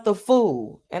about the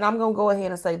fool? And I'm going to go ahead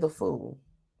and say the fool.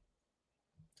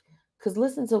 Because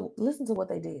listen to what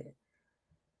they did.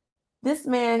 This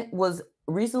man was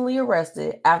recently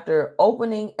arrested after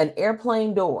opening an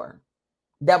airplane door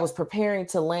that was preparing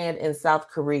to land in South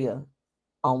Korea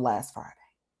on last Friday.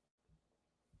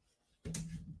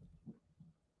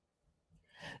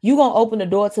 You gonna open the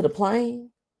door to the plane?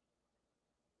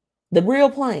 The real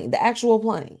plane, the actual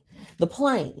plane, the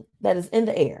plane that is in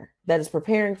the air, that is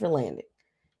preparing for landing.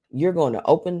 You're going to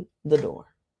open the door.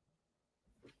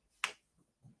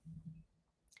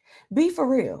 Be for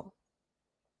real.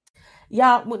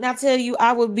 Y'all, when I tell you,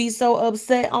 I would be so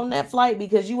upset on that flight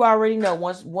because you already know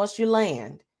once you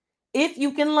land, if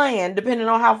you can land, depending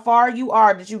on how far you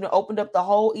are, that you've opened up the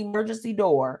whole emergency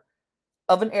door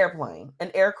of an airplane,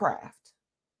 an aircraft.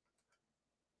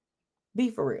 Be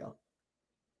for real.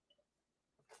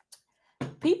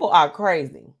 People are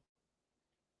crazy.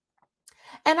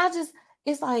 And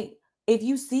it's like, if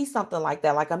you see something like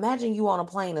that, like imagine you on a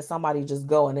plane and somebody just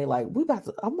go and they're like, I'm about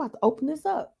to open this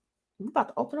up. We're about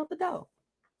to open up the door.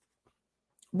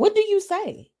 What do you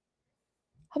say?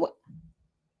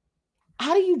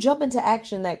 How do you jump into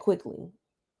action that quickly?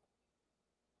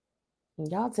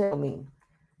 Y'all tell me.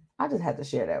 I just had to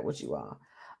share that with you all.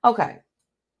 Okay.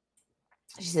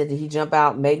 She said, did he jump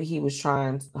out? Maybe he was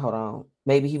trying. Hold on.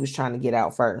 Maybe he was trying to get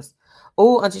out first.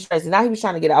 Oh, Auntie Tracy. Now he was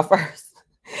trying to get out first.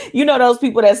 You know those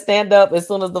people that stand up as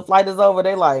soon as the flight is over?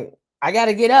 They like, I got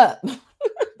to get up.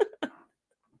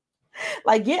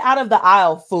 Like, get out of the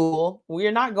aisle, fool.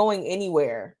 We're not going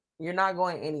anywhere. You're not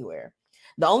going anywhere.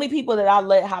 The only people that I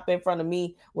let hop in front of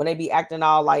me when they be acting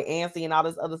all like antsy and all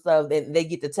this other stuff, they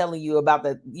get to telling you about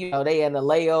the, they in the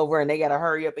layover and they got to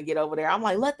hurry up and get over there. I'm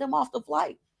like, let them off the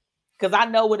flight. Because I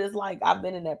know what it's like. I've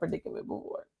been in that predicament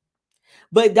before.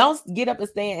 But don't get up and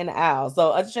stand in the aisle.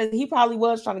 So he probably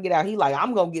was trying to get out. He like,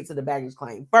 I'm going to get to the baggage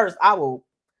claim. First, I will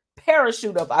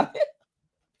parachute up out of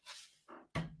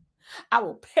it. I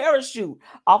will parachute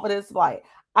off of this flight.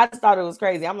 I just thought it was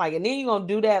crazy. I'm like, and then you're going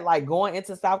to do that like going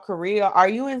into South Korea? Are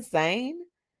you insane?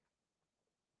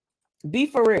 Be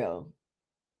for real.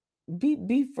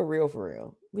 Be for real, for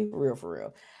real. Be for real,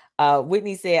 for real.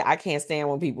 Whitney said, I can't stand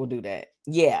when people do that.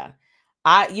 Yeah.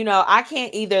 I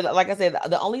can't either. Like I said,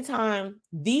 the only time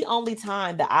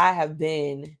that I have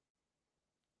been,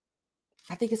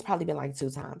 I think it's probably been like 2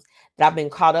 times that I've been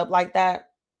caught up like that,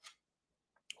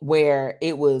 where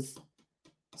it was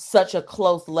such a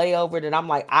close layover that I'm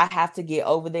like, I have to get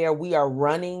over there. We are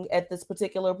running at this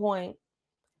particular point.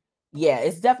 Yeah,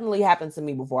 it's definitely happened to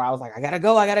me before. I was like, I gotta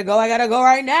go right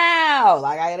now.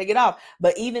 Like, I gotta get off.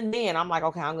 But even then, I'm like,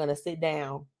 okay, I'm gonna sit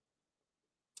down.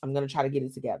 I'm gonna try to get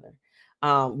it together.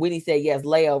 Whitney said, yes,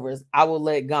 layovers. I will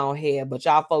let go ahead. But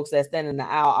y'all folks that stand in the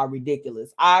aisle are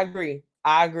ridiculous. I agree.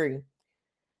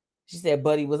 She said,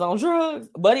 Buddy was on drugs.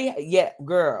 Buddy, yeah,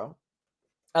 girl,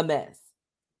 a mess.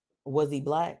 Was he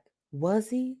black? Was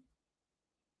he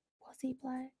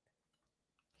black?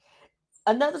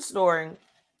 Another story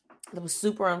that was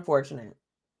super unfortunate.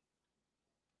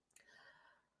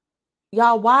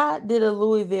 Y'all, why did a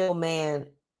Louisville man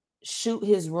shoot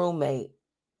his roommate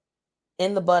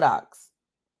in the buttocks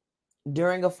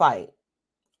during a fight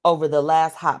over the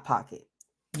last Hot Pocket?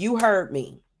 You heard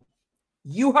me.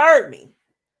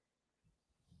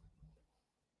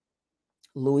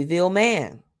 Louisville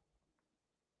man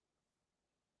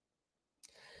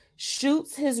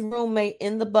shoots his roommate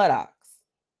in the buttocks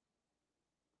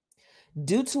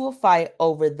due to a fight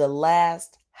over the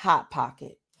last Hot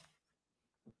Pocket.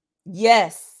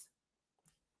 Yes.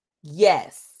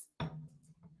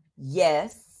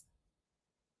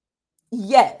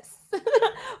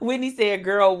 Whitney said,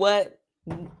 girl, what?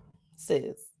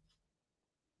 Sis.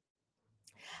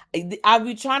 I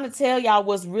be trying to tell y'all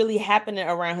what's really happening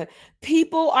around here.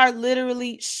 People are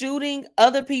literally shooting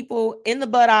other people in the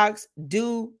buttocks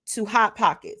due to Hot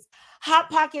Pockets. Hot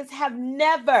Pockets have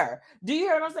never. Do you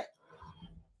hear what I'm saying?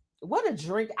 What a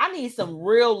drink. I need some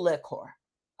real liquor.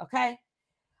 Okay.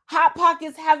 Hot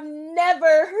Pockets have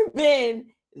never been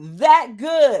that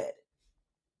good.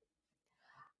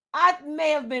 I may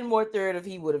have been more thrilled if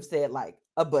he would have said like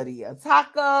a buddy a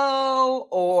taco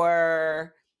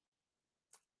or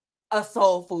a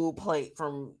soul food plate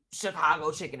from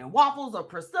Chicago Chicken and Waffles or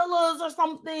Priscilla's or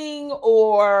something,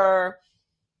 or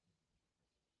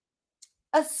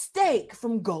a steak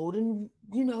from Gordon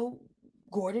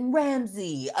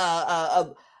Ramsay,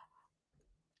 a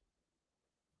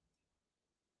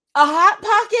Hot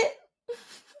Pocket.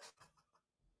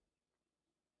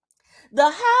 The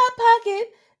Hot Pocket,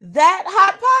 that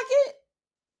Hot Pocket.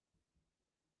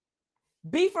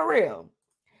 Be for real.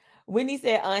 Whitney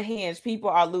said, unhinged, people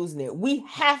are losing it. We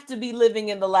have to be living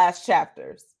in the last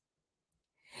chapters.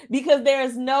 Because there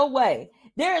is no way.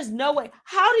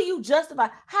 How do you justify?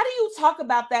 How do you talk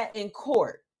about that in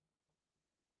court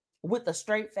with a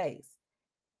straight face?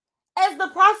 As the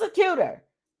prosecutor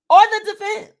or the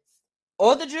defense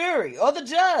or the jury or the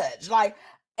judge, like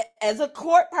as a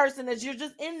court person, as you're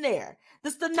just in there,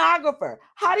 the stenographer,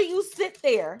 how do you sit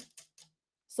there?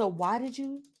 So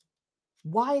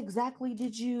why exactly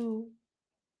did you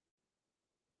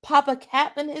pop a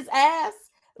cap in his ass?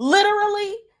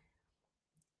 Literally.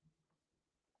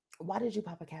 Why did you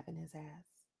pop a cap in his ass?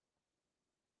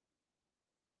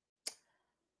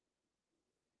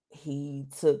 He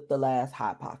took the last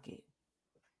Hot Pocket,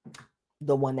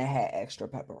 the one that had extra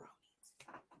pepperoni.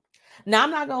 Now,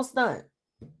 I'm not going to stunt.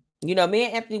 Me and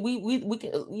Anthony, we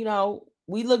can,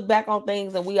 we look back on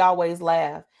things and we always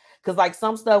laugh. Because like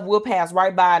some stuff will pass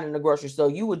right by it in the grocery store.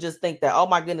 You would just think that, oh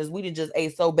my goodness, we did just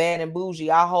ate so bad and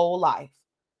bougie our whole life.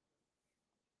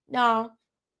 No.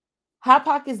 Hot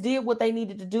Pockets did what they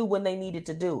needed to do when they needed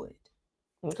to do it.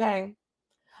 Okay?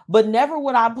 But never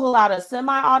would I pull out a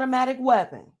semi-automatic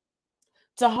weapon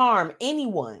to harm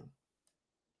anyone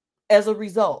as a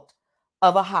result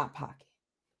of a Hot Pocket.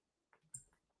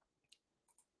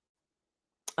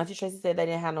 Auntie Tracy said they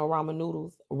didn't have no ramen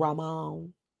noodles.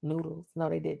 Ramen noodles. No,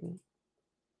 they didn't.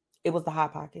 It was the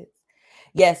Hot Pockets.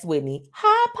 Yes, Whitney.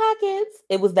 Hot Pockets.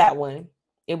 It was that one.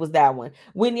 It was that one.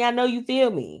 Whitney, I know you feel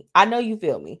me. I know you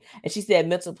feel me. And she said,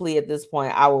 mental plea at this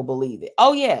point, I will believe it.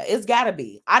 Oh, yeah, it's got to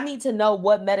be. I need to know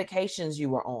what medications you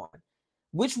were on.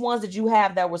 Which ones did you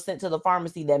have that were sent to the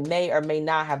pharmacy that may or may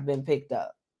not have been picked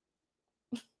up?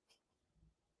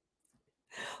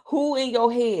 Who in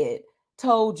your head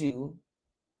told you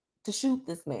to shoot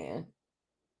this man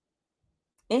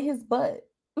in his butt?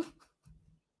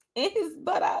 In his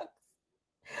buttocks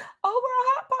over a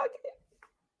Hot Pocket?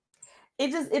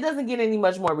 It doesn't get any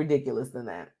much more ridiculous than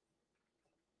that.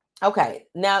 Okay,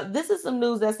 now this is some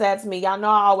news that's sad to me. Y'all know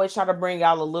I always try to bring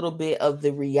y'all a little bit of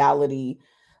the reality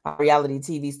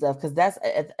TV stuff, because that's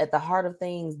at the heart of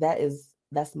things.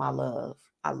 That's my love.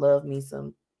 I love me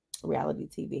some reality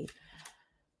TV.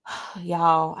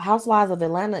 Y'all, Housewives of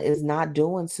Atlanta is not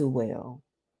doing too well.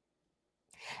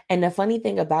 And the funny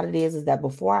thing about it is that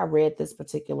before I read this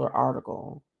particular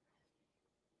article,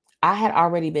 I had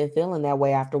already been feeling that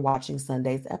way after watching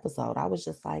Sunday's episode. I was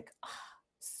just like,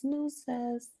 snooze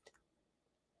fest.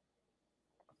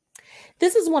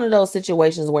 This is one of those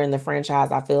situations where in the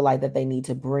franchise, I feel like that they need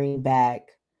to bring back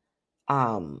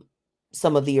some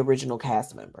of the original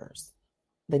cast members.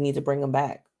 They need to bring them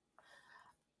back.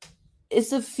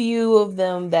 It's a few of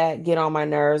them that get on my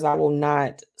nerves. I will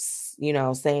not,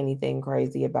 say anything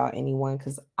crazy about anyone,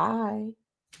 because I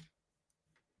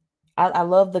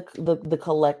love the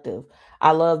collective.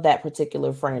 I love that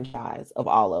particular franchise of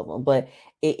all of them. But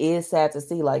it is sad to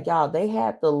see, like, y'all, they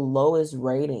had the lowest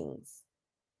ratings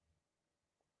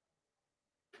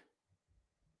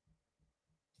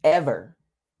ever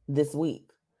this week.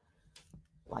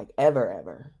 Like,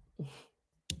 ever.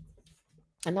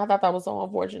 And I thought that was so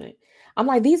unfortunate. I'm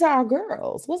like, these are our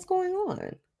girls. What's going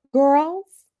on? Girls,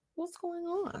 what's going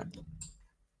on?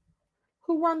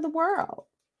 Who run the world?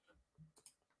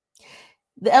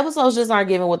 The episodes just aren't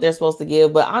giving what they're supposed to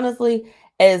give. But honestly,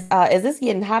 as it's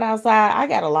getting hot outside, I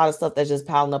got a lot of stuff that's just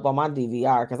piling up on my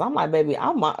DVR, because I'm like, baby,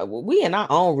 we in our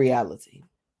own reality.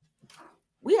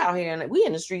 We out here and we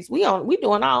in the streets. We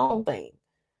doing our own thing.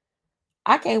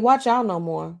 I can't watch y'all no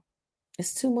more.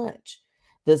 It's too much.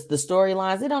 The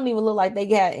storylines, it don't even look like they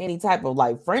got any type of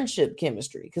like friendship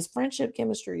chemistry, because friendship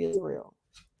chemistry is real.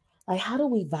 Like, how do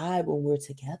we vibe when we're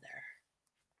together?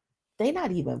 They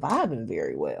not even vibing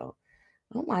very well.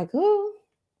 I'm like, oh,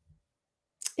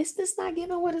 it's just not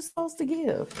giving what it's supposed to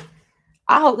give.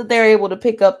 I hope that they're able to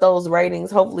pick up those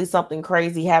ratings. Hopefully something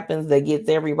crazy happens that gets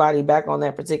everybody back on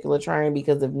that particular train,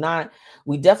 because if not,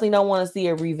 we definitely don't want to see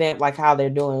a revamp like how they're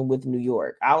doing with New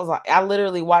York. I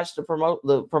literally watched the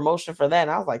promotion for that,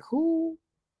 and I was like, who?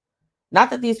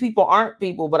 Not that these people aren't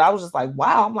people, but I was just like,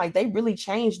 wow. I'm like, they really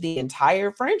changed the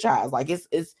entire franchise. Like,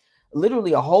 it's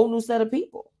literally a whole new set of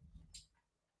people.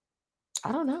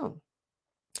 I don't know.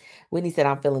 Whitney said,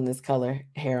 I'm feeling this color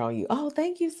hair on you. Oh,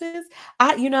 thank you, sis.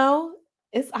 I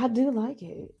do like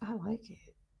it. I like it.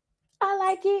 I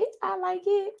like it. I like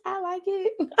it. I like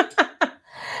it.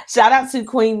 Shout out to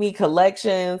Queen Me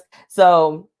Collections.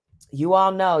 So you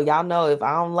all know, y'all know, if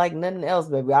I don't like nothing else,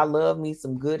 baby, I love me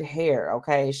some good hair.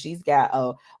 Okay. She's got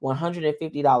a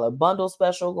 $150 bundle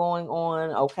special going on.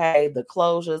 Okay. The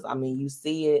closures, I mean, you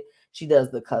see it. She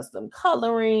does the custom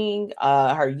coloring,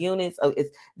 her units. Oh,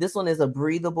 this one is a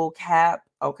breathable cap.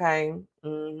 Okay.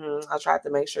 I tried to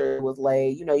make sure it was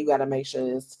laid. You got to make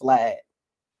sure it's flat.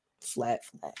 It's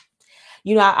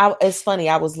funny.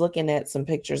 I was looking at some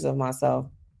pictures of myself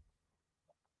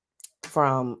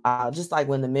from just like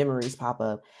when the memories pop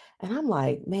up. And I'm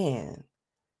like, man,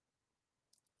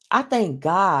 I thank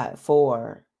God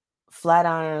for flat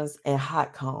irons and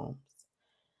hot combs,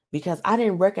 because I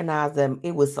didn't recognize them.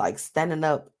 It was like standing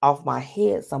up off my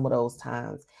head some of those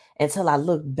times until I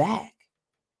looked back.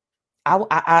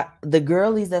 The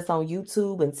girlies that's on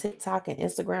YouTube and TikTok and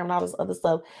Instagram and all this other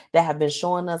stuff that have been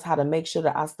showing us how to make sure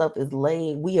that our stuff is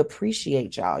laid, we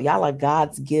appreciate y'all. Y'all are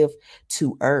God's gift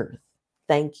to earth.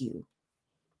 Thank you.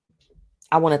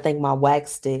 I want to thank my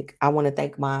wax stick. I want to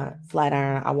thank my flat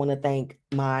iron. I want to thank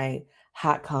my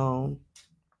hot comb.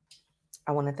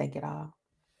 I want to thank it all.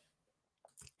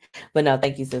 But no,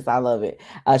 thank you, sis. I love it.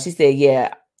 She said,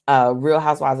 yeah, Real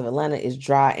Housewives of Atlanta is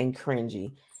dry and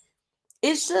cringy.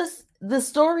 It's just, the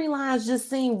storylines just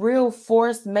seem real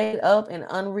forced, made up, and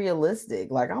unrealistic.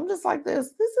 Like, I'm just like,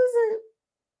 this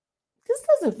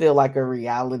doesn't feel like a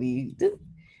reality.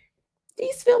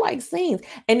 These feel like scenes.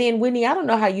 And then, Whitney, I don't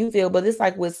know how you feel, but it's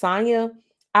like with Sonya,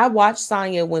 I watched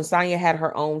Sonya when Sonya had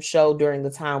her own show during the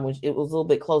time when it was a little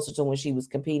bit closer to when she was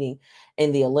competing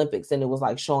in the Olympics, and it was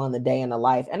like showing the day in the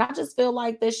life. And I just feel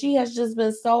like that she has just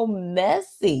been so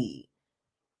messy.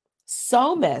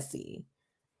 So messy.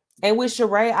 And with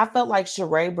Sheree, I felt like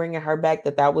Sheree bringing her back,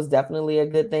 that was definitely a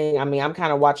good thing. I mean, I'm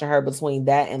kind of watching her between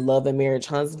that and Love and Marriage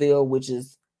Huntsville, which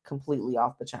is completely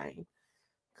off the chain.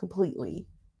 Completely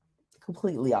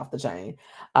off the chain.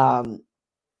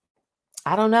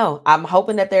 I don't know. I'm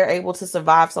hoping that they're able to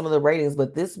survive some of the ratings,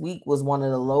 but this week was one of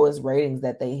the lowest ratings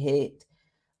that they hit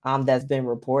that's been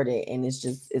reported, and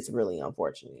it's really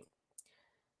unfortunate.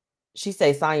 She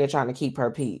say Sonya trying to keep her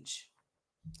peach.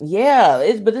 Yeah,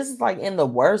 but this is like in the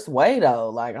worst way though.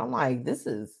 Like I'm like, this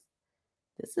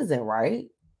isn't right.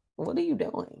 What are you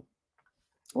doing?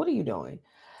 What are you doing?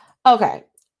 Okay.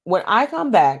 When I come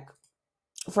back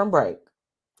from break,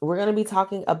 we're going to be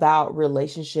talking about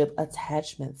relationship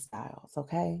attachment styles,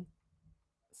 okay?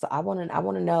 So I want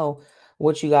to know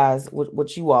what you guys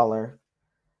what you all are,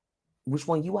 which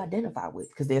one you identify with,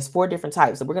 because there's 4 different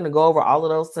types. So we're going to go over all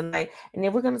of those tonight, and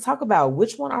then we're going to talk about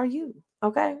which one are you,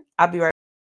 okay? I'll be right.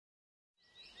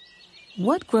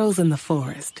 What grows in the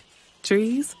forest?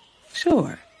 Trees?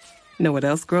 Sure. Know what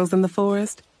else grows in the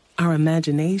forest? Our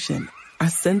imagination, our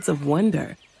sense of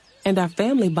wonder, and our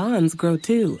family bonds grow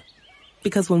too.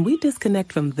 Because when we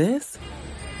disconnect from this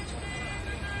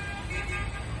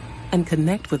and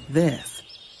connect with this,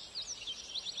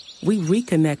 we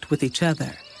reconnect with each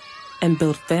other and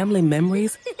build family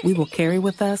memories we will carry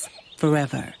with us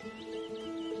forever.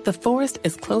 The forest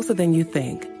is closer than you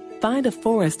think. Find a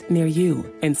forest near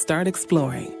you and start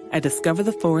exploring at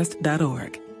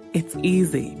discovertheforest.org. It's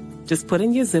easy. Just put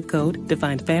in your zip code to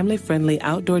find family-friendly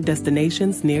outdoor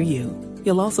destinations near you.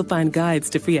 You'll also find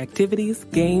guides to free activities,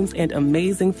 games, and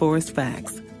amazing forest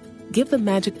facts. Give the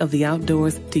magic of the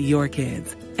outdoors to your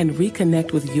kids and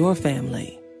reconnect with your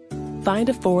family. Find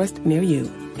a forest near you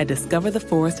at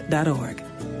discovertheforest.org.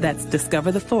 That's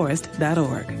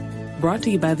discovertheforest.org. Brought to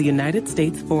you by the United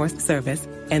States Forest Service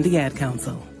and the Ad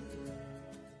Council.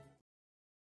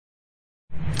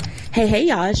 Hey,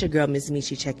 y'all, it's your girl,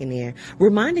 MzMetchi, checking in,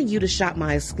 reminding you to shop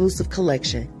my exclusive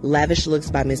collection, Lavish Looks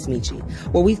by MzMetchi,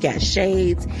 where we've got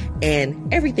shades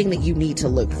and everything that you need to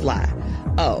look fly.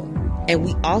 Oh, and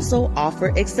we also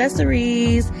offer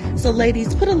accessories. So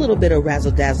ladies, put a little bit of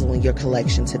razzle-dazzle in your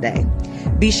collection today.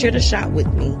 Be sure to shop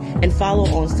with me and follow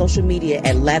on social media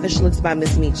at Lavish Looks by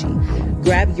MzMetchi.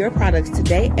 Grab your products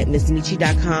today at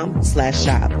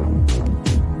MzMetchi.com/shop.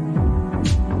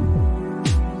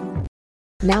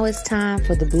 Now it's time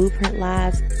for the Blueprint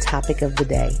Live's topic of the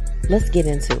day. Let's get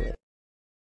into it.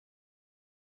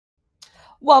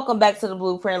 Welcome back to the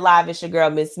Blueprint Live. It's your girl,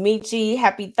 MzMetchi.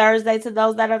 Happy Thursday to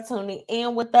those that are tuning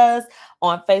in with us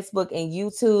on Facebook and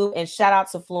YouTube. And shout out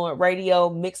to Fluent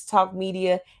Radio, Mixed Talk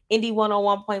Media, Indie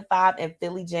 101.5, and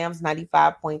Philly Jams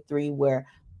 95.3, where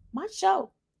my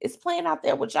show is playing out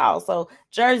there with y'all. So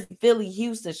Jersey, Philly,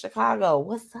 Houston, Chicago,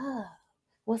 what's up?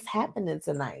 What's happening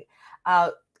tonight?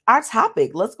 Our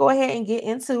topic, let's go ahead and get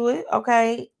into it,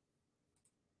 okay?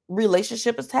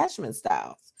 Relationship attachment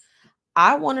styles.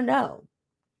 I want to know,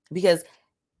 because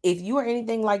if you are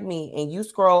anything like me and you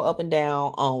scroll up and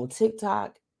down on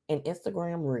TikTok and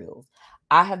Instagram Reels,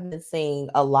 I have been seeing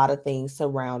a lot of things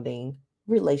surrounding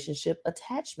relationship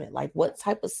attachment, like what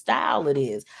type of style it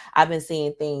is. I've been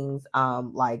seeing things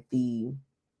like the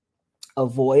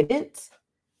avoidant,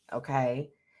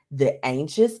 okay, the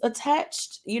anxious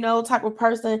attached, type of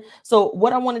person. So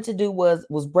what I wanted to do was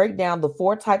break down the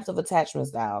 4 types of attachment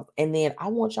styles, and then I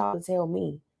want y'all to tell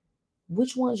me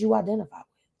which ones you identify with.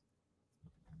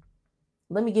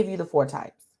 Let me give you the 4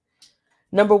 types.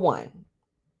 Number 1,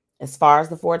 as far as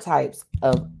the 4 types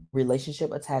of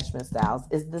relationship attachment styles,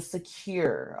 is the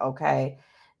secure, okay?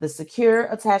 The secure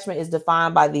attachment is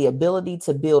defined by the ability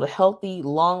to build healthy,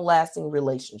 long-lasting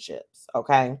relationships,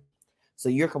 okay? So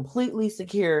you're completely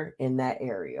secure in that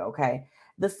area, okay?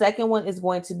 The second one is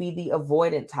going to be the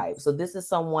avoidant type. So this is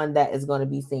someone that is going to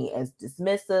be seen as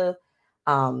dismissive,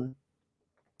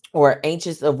 or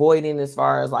anxious, avoiding as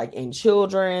far as like in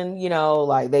children,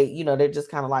 like they're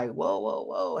just kind of like,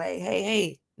 whoa,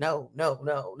 hey, no,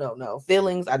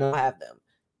 feelings, I don't have them,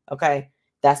 okay?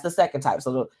 That's the second type.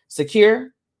 So the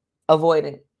secure,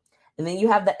 avoidant, and then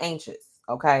you have the anxious.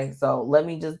 Okay, so let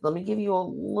me give you a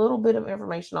little bit of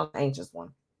information on the anxious one,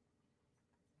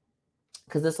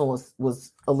 because this one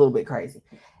was a little bit crazy.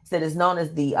 It said it's known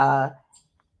as the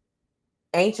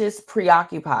anxious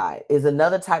preoccupied, is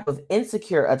another type of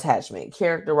insecure attachment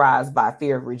characterized by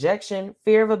fear of rejection,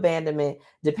 fear of abandonment,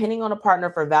 depending on a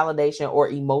partner for validation or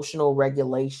emotional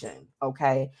regulation,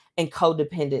 okay, and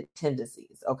codependent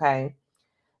tendencies, okay?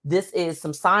 This is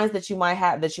some signs that you might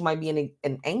have, that you might be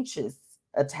an anxious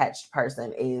attached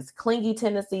person, is clingy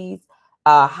tendencies,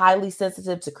 highly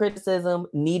sensitive to criticism,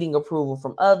 needing approval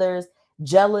from others,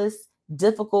 jealous,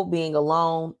 difficult being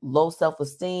alone, low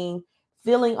self-esteem,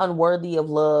 feeling unworthy of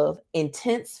love,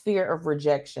 intense fear of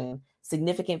rejection,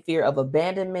 significant fear of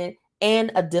abandonment,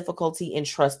 and a difficulty in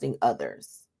trusting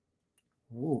others.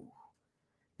 Ooh,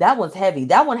 that one's heavy.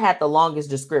 That one had the longest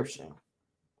description.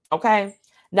 Okay.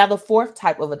 Now, the fourth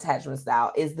type of attachment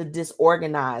style is the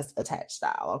disorganized attached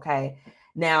style. Okay.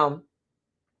 Now,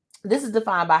 this is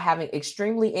defined by having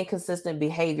extremely inconsistent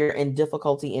behavior and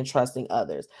difficulty in trusting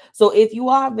others. So if you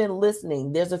all have been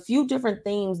listening, there's a few different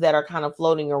themes that are kind of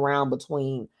floating around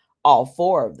between all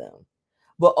four of them.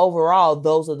 But overall,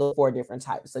 those are the four different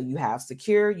types. So you have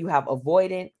secure, you have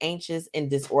avoidant, anxious, and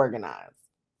disorganized.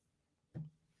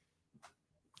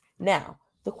 Now,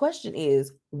 the question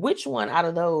is, which one out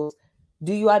of those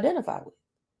do you identify with?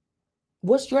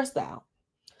 What's your style?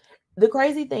 The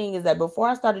crazy thing is that before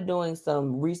I started doing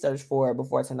some research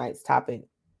before tonight's topic,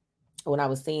 when I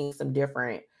was seeing some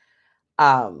different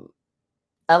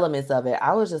elements of it,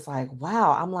 I was just like,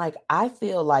 wow. I'm like, I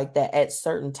feel like that at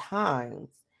certain times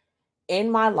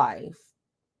in my life,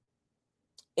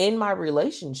 in my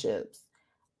relationships,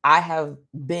 I have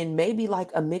been maybe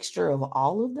like a mixture of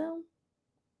all of them.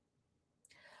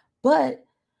 But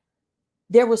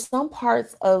there were some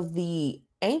parts of the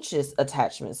anxious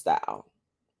attachment style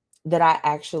that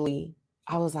I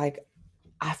was like,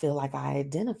 I feel like I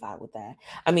identify with that.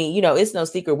 I mean, it's no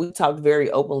secret. We talked very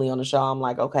openly on the show. I'm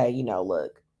like, okay,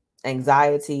 look,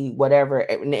 anxiety, whatever.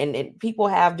 And people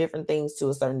have different things to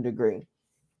a certain degree.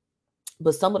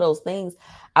 But some of those things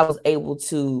I was able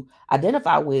to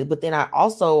identify with. But then I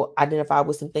also identify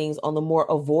with some things on the more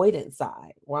avoidant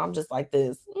side where I'm just like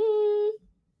this.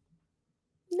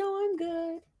 No, I'm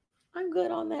good. I'm good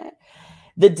on that.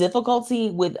 The difficulty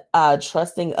with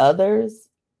trusting others,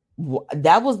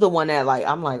 that was the one that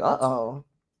I'm like, uh-oh.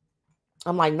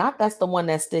 I'm like, not that's the one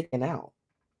that's sticking out.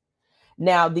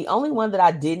 Now, the only one that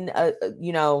I didn't, I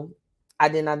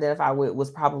didn't identify with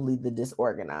was probably the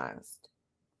disorganized.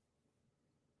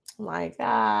 I'm like,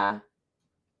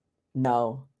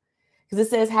 no. Because it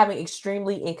says having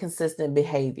extremely inconsistent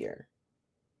behavior.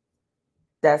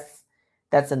 That's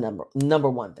a number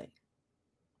one thing.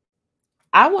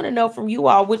 I want to know from you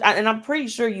all, and I'm pretty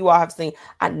sure you all have seen.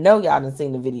 I know y'all done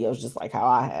seen the videos just like how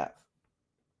I have.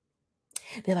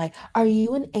 They're like, are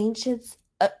you an anxious,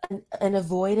 an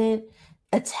avoidant,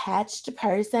 attached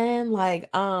person? Like,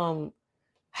 how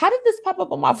did this pop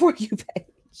up on my For You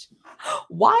page?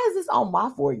 Why is this on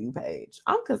my For You page?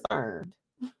 I'm concerned.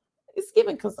 It's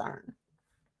giving concern.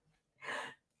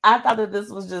 I thought that this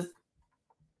was just,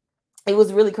 it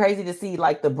was really crazy to see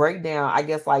like the breakdown, I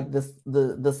guess like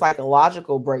the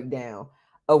psychological breakdown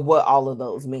of what all of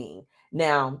those mean.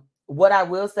 Now, what I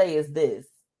will say is this.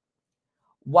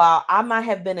 While I might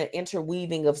have been an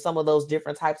interweaving of some of those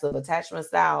different types of attachment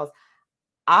styles,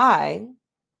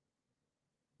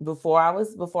 before I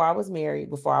was married,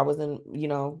 before I was in,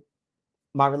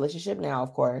 my relationship now,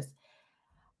 of course,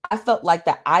 I felt like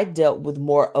that I dealt with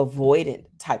more avoidant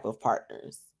type of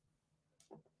partners.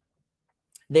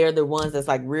 They're the ones that's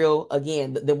like real,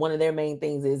 again, the one of their main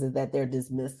things is that they're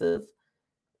dismissive.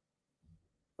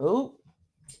 Ooh,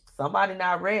 somebody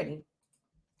not ready.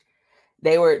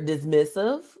 They were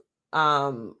dismissive,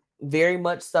 very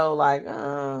much so like,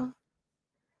 I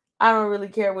don't really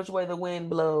care which way the wind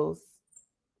blows.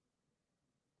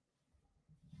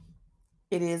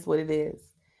 It is what it is.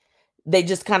 They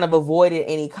just kind of avoided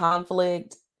any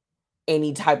conflict,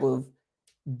 any type of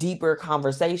deeper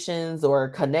conversations or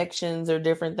connections or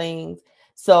different things.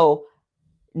 So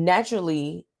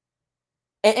naturally,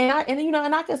 and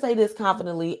I can say this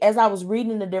confidently, as I was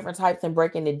reading the different types and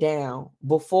breaking it down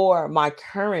before my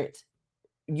current,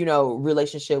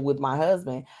 relationship with my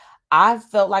husband, I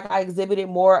felt like I exhibited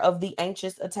more of the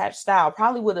anxious attached style,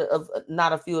 probably with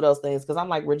not a few of those things. Cause I'm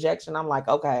like rejection. I'm like,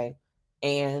 okay.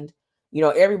 And,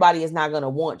 everybody is not going to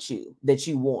want you that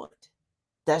you want.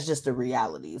 That's just the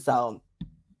reality. So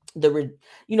the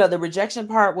rejection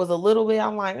part was a little bit,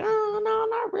 I'm like, oh, no,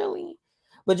 not really.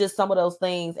 But just some of those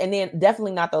things. And then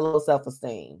definitely not the low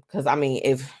self-esteem. Cause I mean,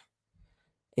 if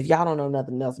y'all don't know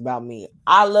nothing else about me,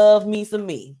 I love me some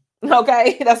me.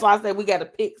 Okay. That's why I said we got to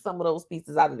pick some of those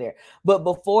pieces out of there. But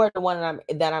before the one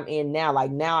that I'm in now,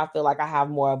 like now I feel like I have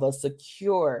more of a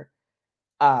secure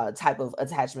type of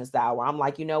attachment style where I'm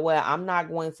like, you know what? I'm not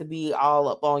going to be all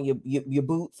up on your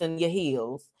boots and your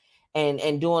heels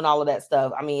and doing all of that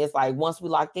stuff. I mean, it's like once we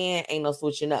locked in, ain't no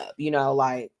switching up,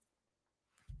 like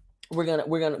we're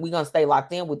gonna stay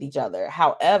locked in with each other.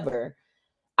 However,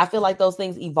 I feel like those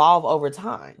things evolve over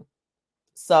time.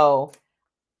 So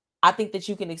I think that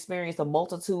you can experience a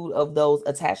multitude of those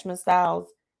attachment styles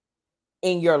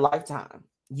in your lifetime.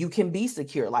 You can be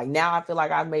secure. Like now I feel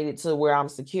like I've made it to where I'm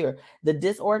secure. The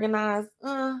disorganized,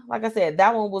 like I said,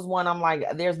 that one was one I'm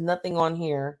like, there's nothing on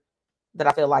here that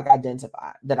I feel like I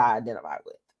identify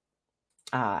with.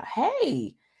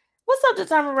 Hey, what's up,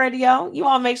 Determined Radio? You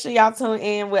all make sure y'all tune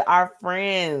in with our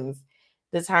friends,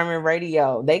 Determined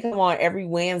Radio. They come on every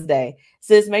Wednesday.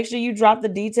 Sis, make sure you drop the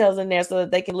details in there so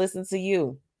that they can listen to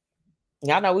you.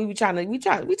 Y'all know we trying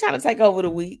to take over the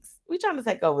weeks. We trying to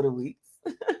take over the weeks.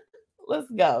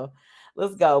 Let's go.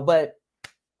 But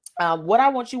what I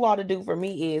want you all to do for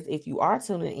me is, if you are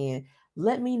tuning in,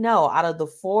 let me know out of the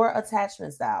 4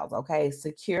 attachment styles, okay?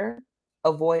 Secure,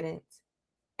 avoidant,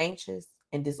 anxious,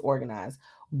 and disorganized.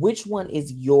 Which one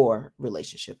is your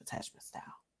relationship attachment style?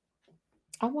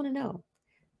 I want to know.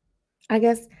 I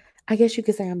guess you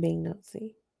could say I'm being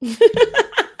nosy.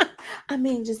 I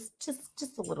mean, just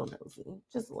a little nosy.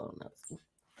 Just a little nosy.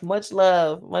 Much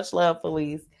love,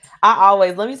 Felice.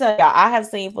 Let me tell y'all, I have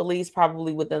seen Felice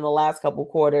probably within the last couple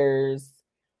quarters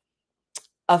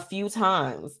a few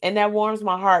times. And that warms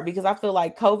my heart because I feel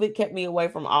like COVID kept me away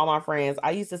from all my friends.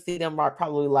 I used to see them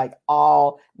probably like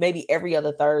maybe every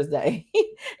other Thursday,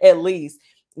 at least.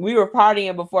 We were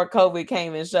partying before COVID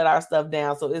came and shut our stuff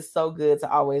down. So it's so good to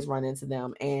always run into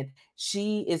them. And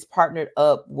she is partnered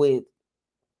up with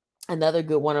another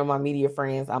good one of my media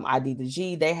friends, ID the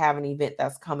G. They have an event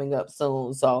that's coming up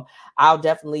soon. So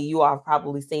you all have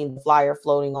probably seen the flyer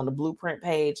floating on the Blueprint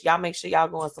page. Y'all make sure y'all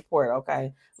go and support,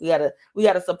 okay? We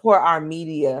gotta support our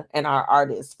media and our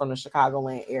artists from the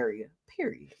Chicagoland area.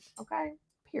 Period. Okay?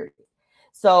 Period.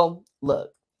 So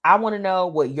look, I want to know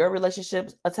what your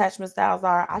relationship attachment styles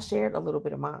are. I shared a little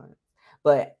bit of mine.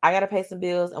 But I gotta pay some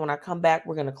bills. And when I come back,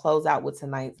 we're gonna close out with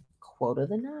tonight's quote of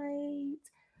the night.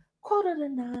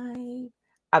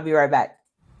 I'll be right back.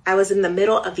 I was in the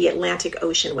middle of the Atlantic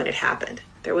Ocean when it happened.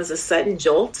 There was a sudden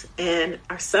jolt and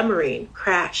our submarine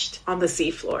crashed on the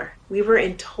seafloor. We were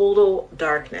in total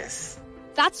darkness.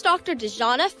 That's Dr.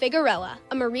 Dejana Figueroa,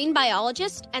 a marine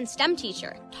biologist and STEM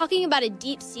teacher, talking about a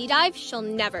deep sea dive she'll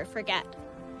never forget.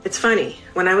 It's funny,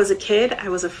 when I was a kid, I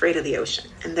was afraid of the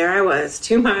ocean. And there I was,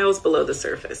 2 miles below the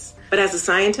surface. But as a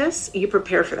scientist, you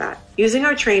prepare for that. Using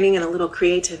our training and a little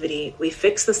creativity, we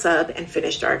fixed the sub and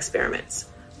finished our experiments.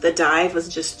 The dive was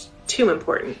just too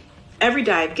important. Every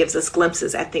dive gives us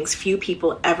glimpses at things few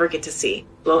people ever get to see.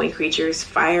 Glowing creatures,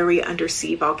 fiery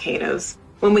undersea volcanoes.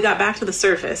 When we got back to the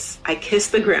surface, I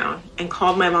kissed the ground and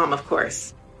called my mom, of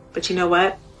course. But you know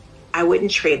what? I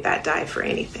wouldn't trade that dive for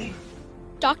anything.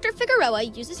 Dr. Figueroa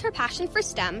uses her passion for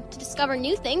STEM to discover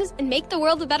new things and make the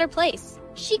world a better place.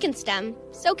 She can STEM,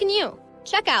 so can you.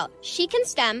 Check out She Can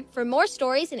STEM for more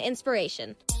stories and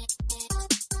inspiration.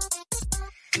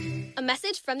 A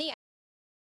message from the...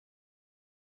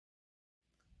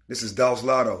 This is Dolph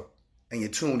Lotto, and you're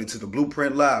tuned into the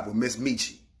Blueprint Live with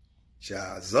MzMetchi.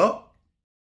 Jazz up.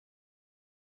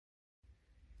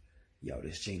 Yo,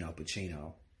 this Gino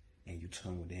Pacino, and you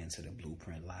tuned in to the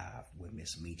Blueprint Live with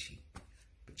MzMetchi.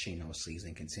 Pacino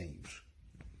season continues.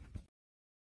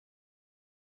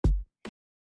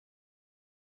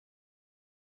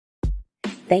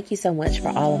 Thank you so much for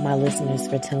all of my listeners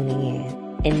for tuning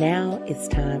in. And now it's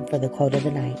time for the quote of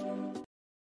the night.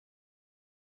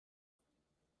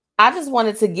 I just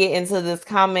wanted to get into this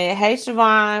comment. Hey,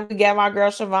 Siobhan, we got my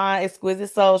girl Siobhan, Exquisite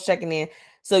Soul, checking in.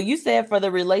 So you said for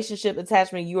the relationship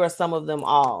attachment, you are some of them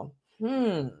all.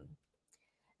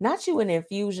 Not you an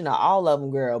infusion of all of them,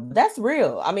 girl. But that's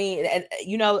real. I mean, and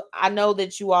I know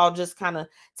that you all just kind of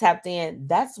tapped in.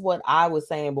 That's what I was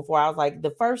saying before. I was like,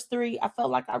 the first 3, I felt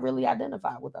like I really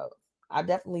identified with those. I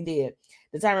definitely did.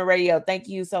 Determined Radio, thank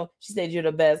you. So she said you're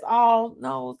the best. Oh,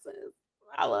 no, sis.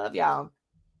 I love y'all.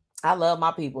 I love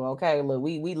my people. Okay, look,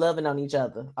 we loving on each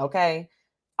other. Okay,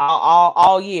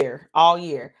 all year.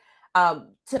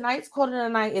 Tonight's quote of the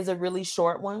night is a really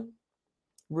short one.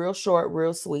 Real short,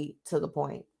 real sweet, to the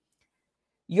point.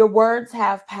 Your words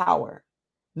have power.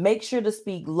 Make sure to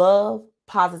speak love,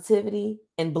 positivity,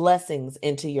 and blessings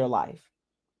into your life.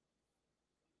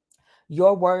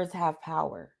 Your words have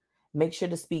power. Make sure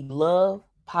to speak love,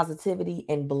 positivity,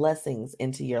 and blessings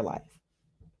into your life.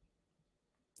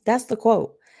 That's the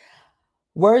quote.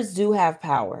 Words do have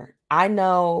power. I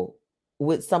know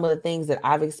with some of the things that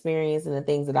I've experienced and the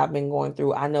things that I've been going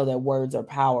through, I know that words are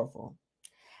powerful.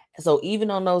 So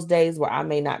even on those days where I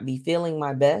may not be feeling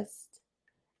my best,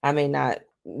 I may not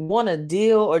want to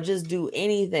deal or just do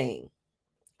anything,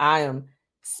 I am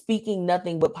speaking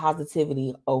nothing but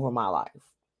positivity over my life.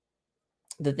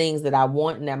 The things that I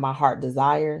want and that my heart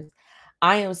desires,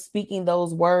 I am speaking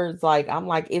those words. Like, I'm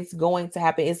like, it's going to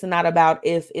happen. It's not about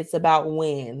if, it's about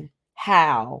when,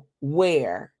 how,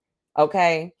 where.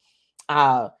 Okay.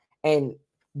 And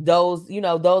those,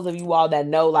 those of you all that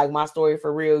know like my story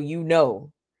for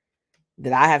real,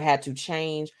 that I have had to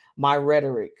change my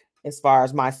rhetoric as far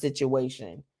as my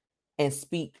situation and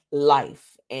speak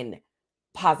life and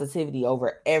positivity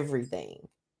over everything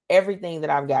that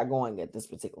I've got going at this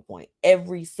particular point.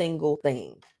 Every single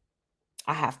thing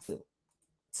I have to.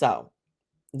 So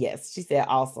yes, she said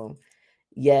awesome.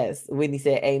 Yes, Whitney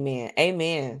said amen.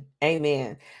 Amen.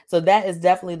 Amen. So that is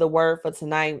definitely the word for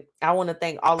tonight. I want to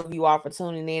thank all of you all for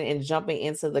tuning in and jumping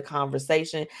into the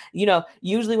conversation.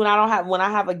 Usually when I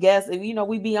have a guest,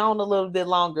 we be on a little bit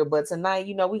longer, but tonight,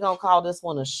 we're going to call this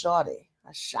one a shorty.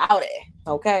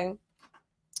 Okay?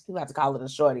 You have to call it a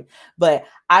shorty. But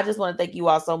I just want to thank you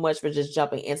all so much for just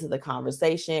jumping into the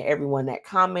conversation. Everyone that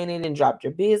commented and dropped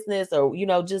your business or,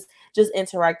 just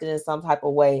interacted in some type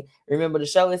of way. Remember, the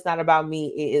show is not about me.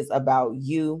 It is about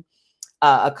you.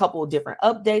 A couple of different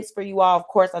updates for you all. Of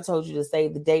course, I told you to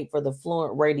save the date for the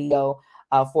Fluent Radio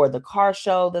for the car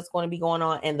show that's going to be going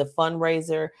on and the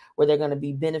fundraiser where they're going to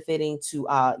be benefiting to,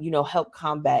 help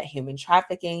combat human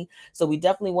trafficking. So we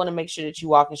definitely want to make sure that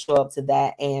you all can show up to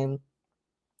that. And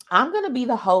I'm going to be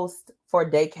the host for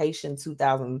Daycation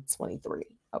 2023.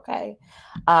 Okay.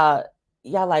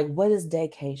 Y'all like, what is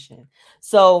Daycation?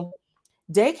 So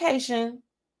Daycation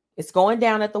is going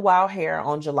down at the Wild Hare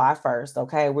on July 1st.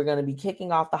 Okay. We're going to be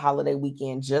kicking off the holiday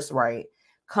weekend just right.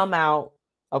 Come out.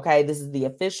 Okay. This is the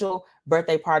official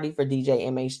birthday party for DJ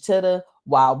MzMetchi.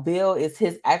 Wild Bill is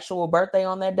his actual birthday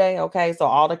on that day. Okay. So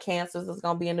all the cancers is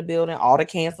going to be in the building. All the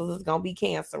cancers is going to be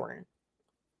cancering.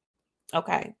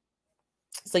 Okay.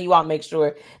 So you all make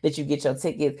sure that you get your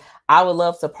tickets. I would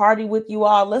love to party with you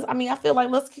all. I feel like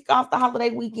let's kick off the holiday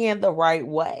weekend the right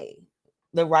way.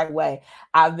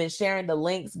 I've been sharing the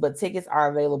links, but tickets are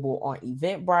available on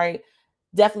Eventbrite.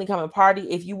 Definitely come and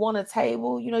party. If you want a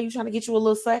table, you're trying to get you a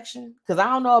little section. Because I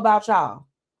don't know about y'all,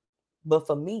 but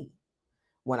for me,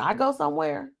 when I go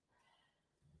somewhere,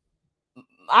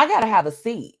 I got to have a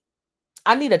seat.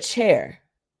 I need a chair.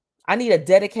 I need a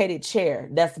dedicated chair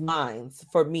that's mine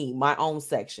for me, my own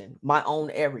section, my own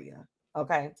area.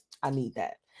 Okay. I need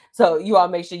that. So you all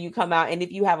make sure you come out. And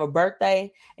if you have a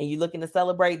birthday and you're looking to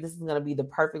celebrate, this is going to be the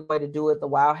perfect way to do it. The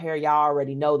Wild Hare, y'all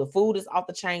already know the food is off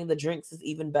the chain. The drinks is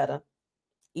even better.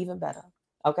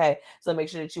 Okay. So make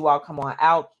sure that you all come on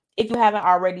out. If you haven't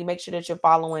already, make sure that you're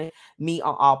following me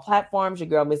on all platforms. Your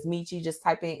girl, MzMetchi, just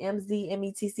type in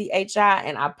MzMetchi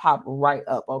and I pop right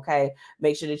up, okay?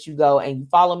 Make sure that you go and you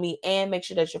follow me and make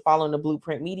sure that you're following the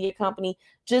Blueprint Media Company.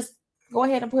 Just go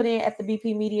ahead and put in at the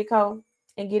BP Media Co.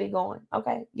 and get it going,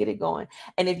 okay? Get it going.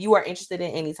 And if you are interested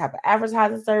in any type of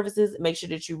advertising services, make sure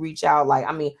that you reach out. I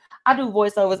do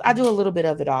voiceovers. I do a little bit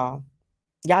of it all.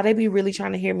 Y'all, they be really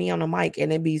trying to hear me on the mic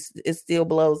and it still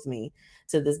blows me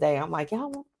to this day. I'm like, y'all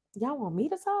want me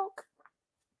to talk?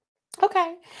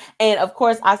 Okay. And of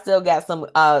course, I still got some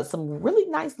really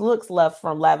nice looks left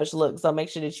from Lavish Looks. So make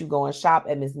sure that you go and shop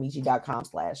at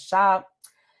MzMetchi.com/shop.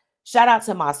 Shout out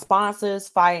to my sponsors,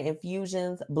 Fire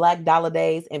Infusions, Black Dollar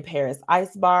Days, and Paris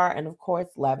Ice Bar, and of course,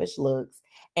 Lavish Looks.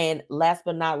 And last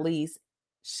but not least,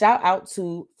 shout out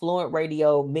to Fluent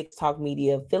Radio, Mixed Talk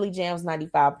Media, Philly Jams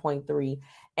 95.3,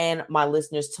 and my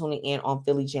listeners tuning in on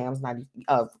Philly Jams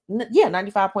 95.3 and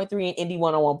Indie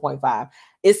 101.5.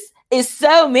 It's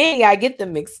so many, I get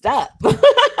them mixed up.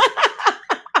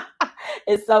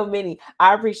 It's so many.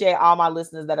 I appreciate all my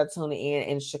listeners that are tuning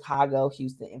in Chicago,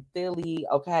 Houston, and Philly.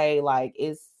 Okay, like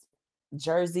it's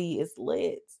Jersey, it's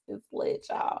lit. It's lit,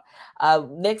 y'all.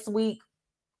 Next week,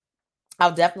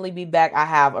 I'll definitely be back. I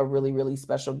have a really, really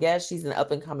special guest. She's an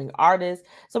up-and-coming artist.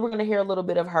 So we're going to hear a little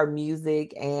bit of her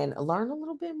music and learn a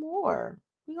little bit more.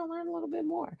 We're going to learn a little bit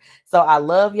more. So I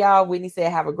love y'all. Whitney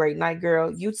said, have a great night,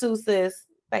 girl. You too, sis.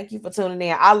 Thank you for tuning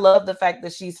in. I love the fact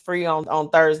that she's free on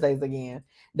Thursdays again.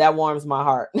 That warms my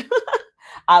heart.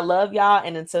 I love y'all.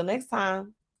 And until next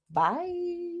time,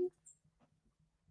 bye.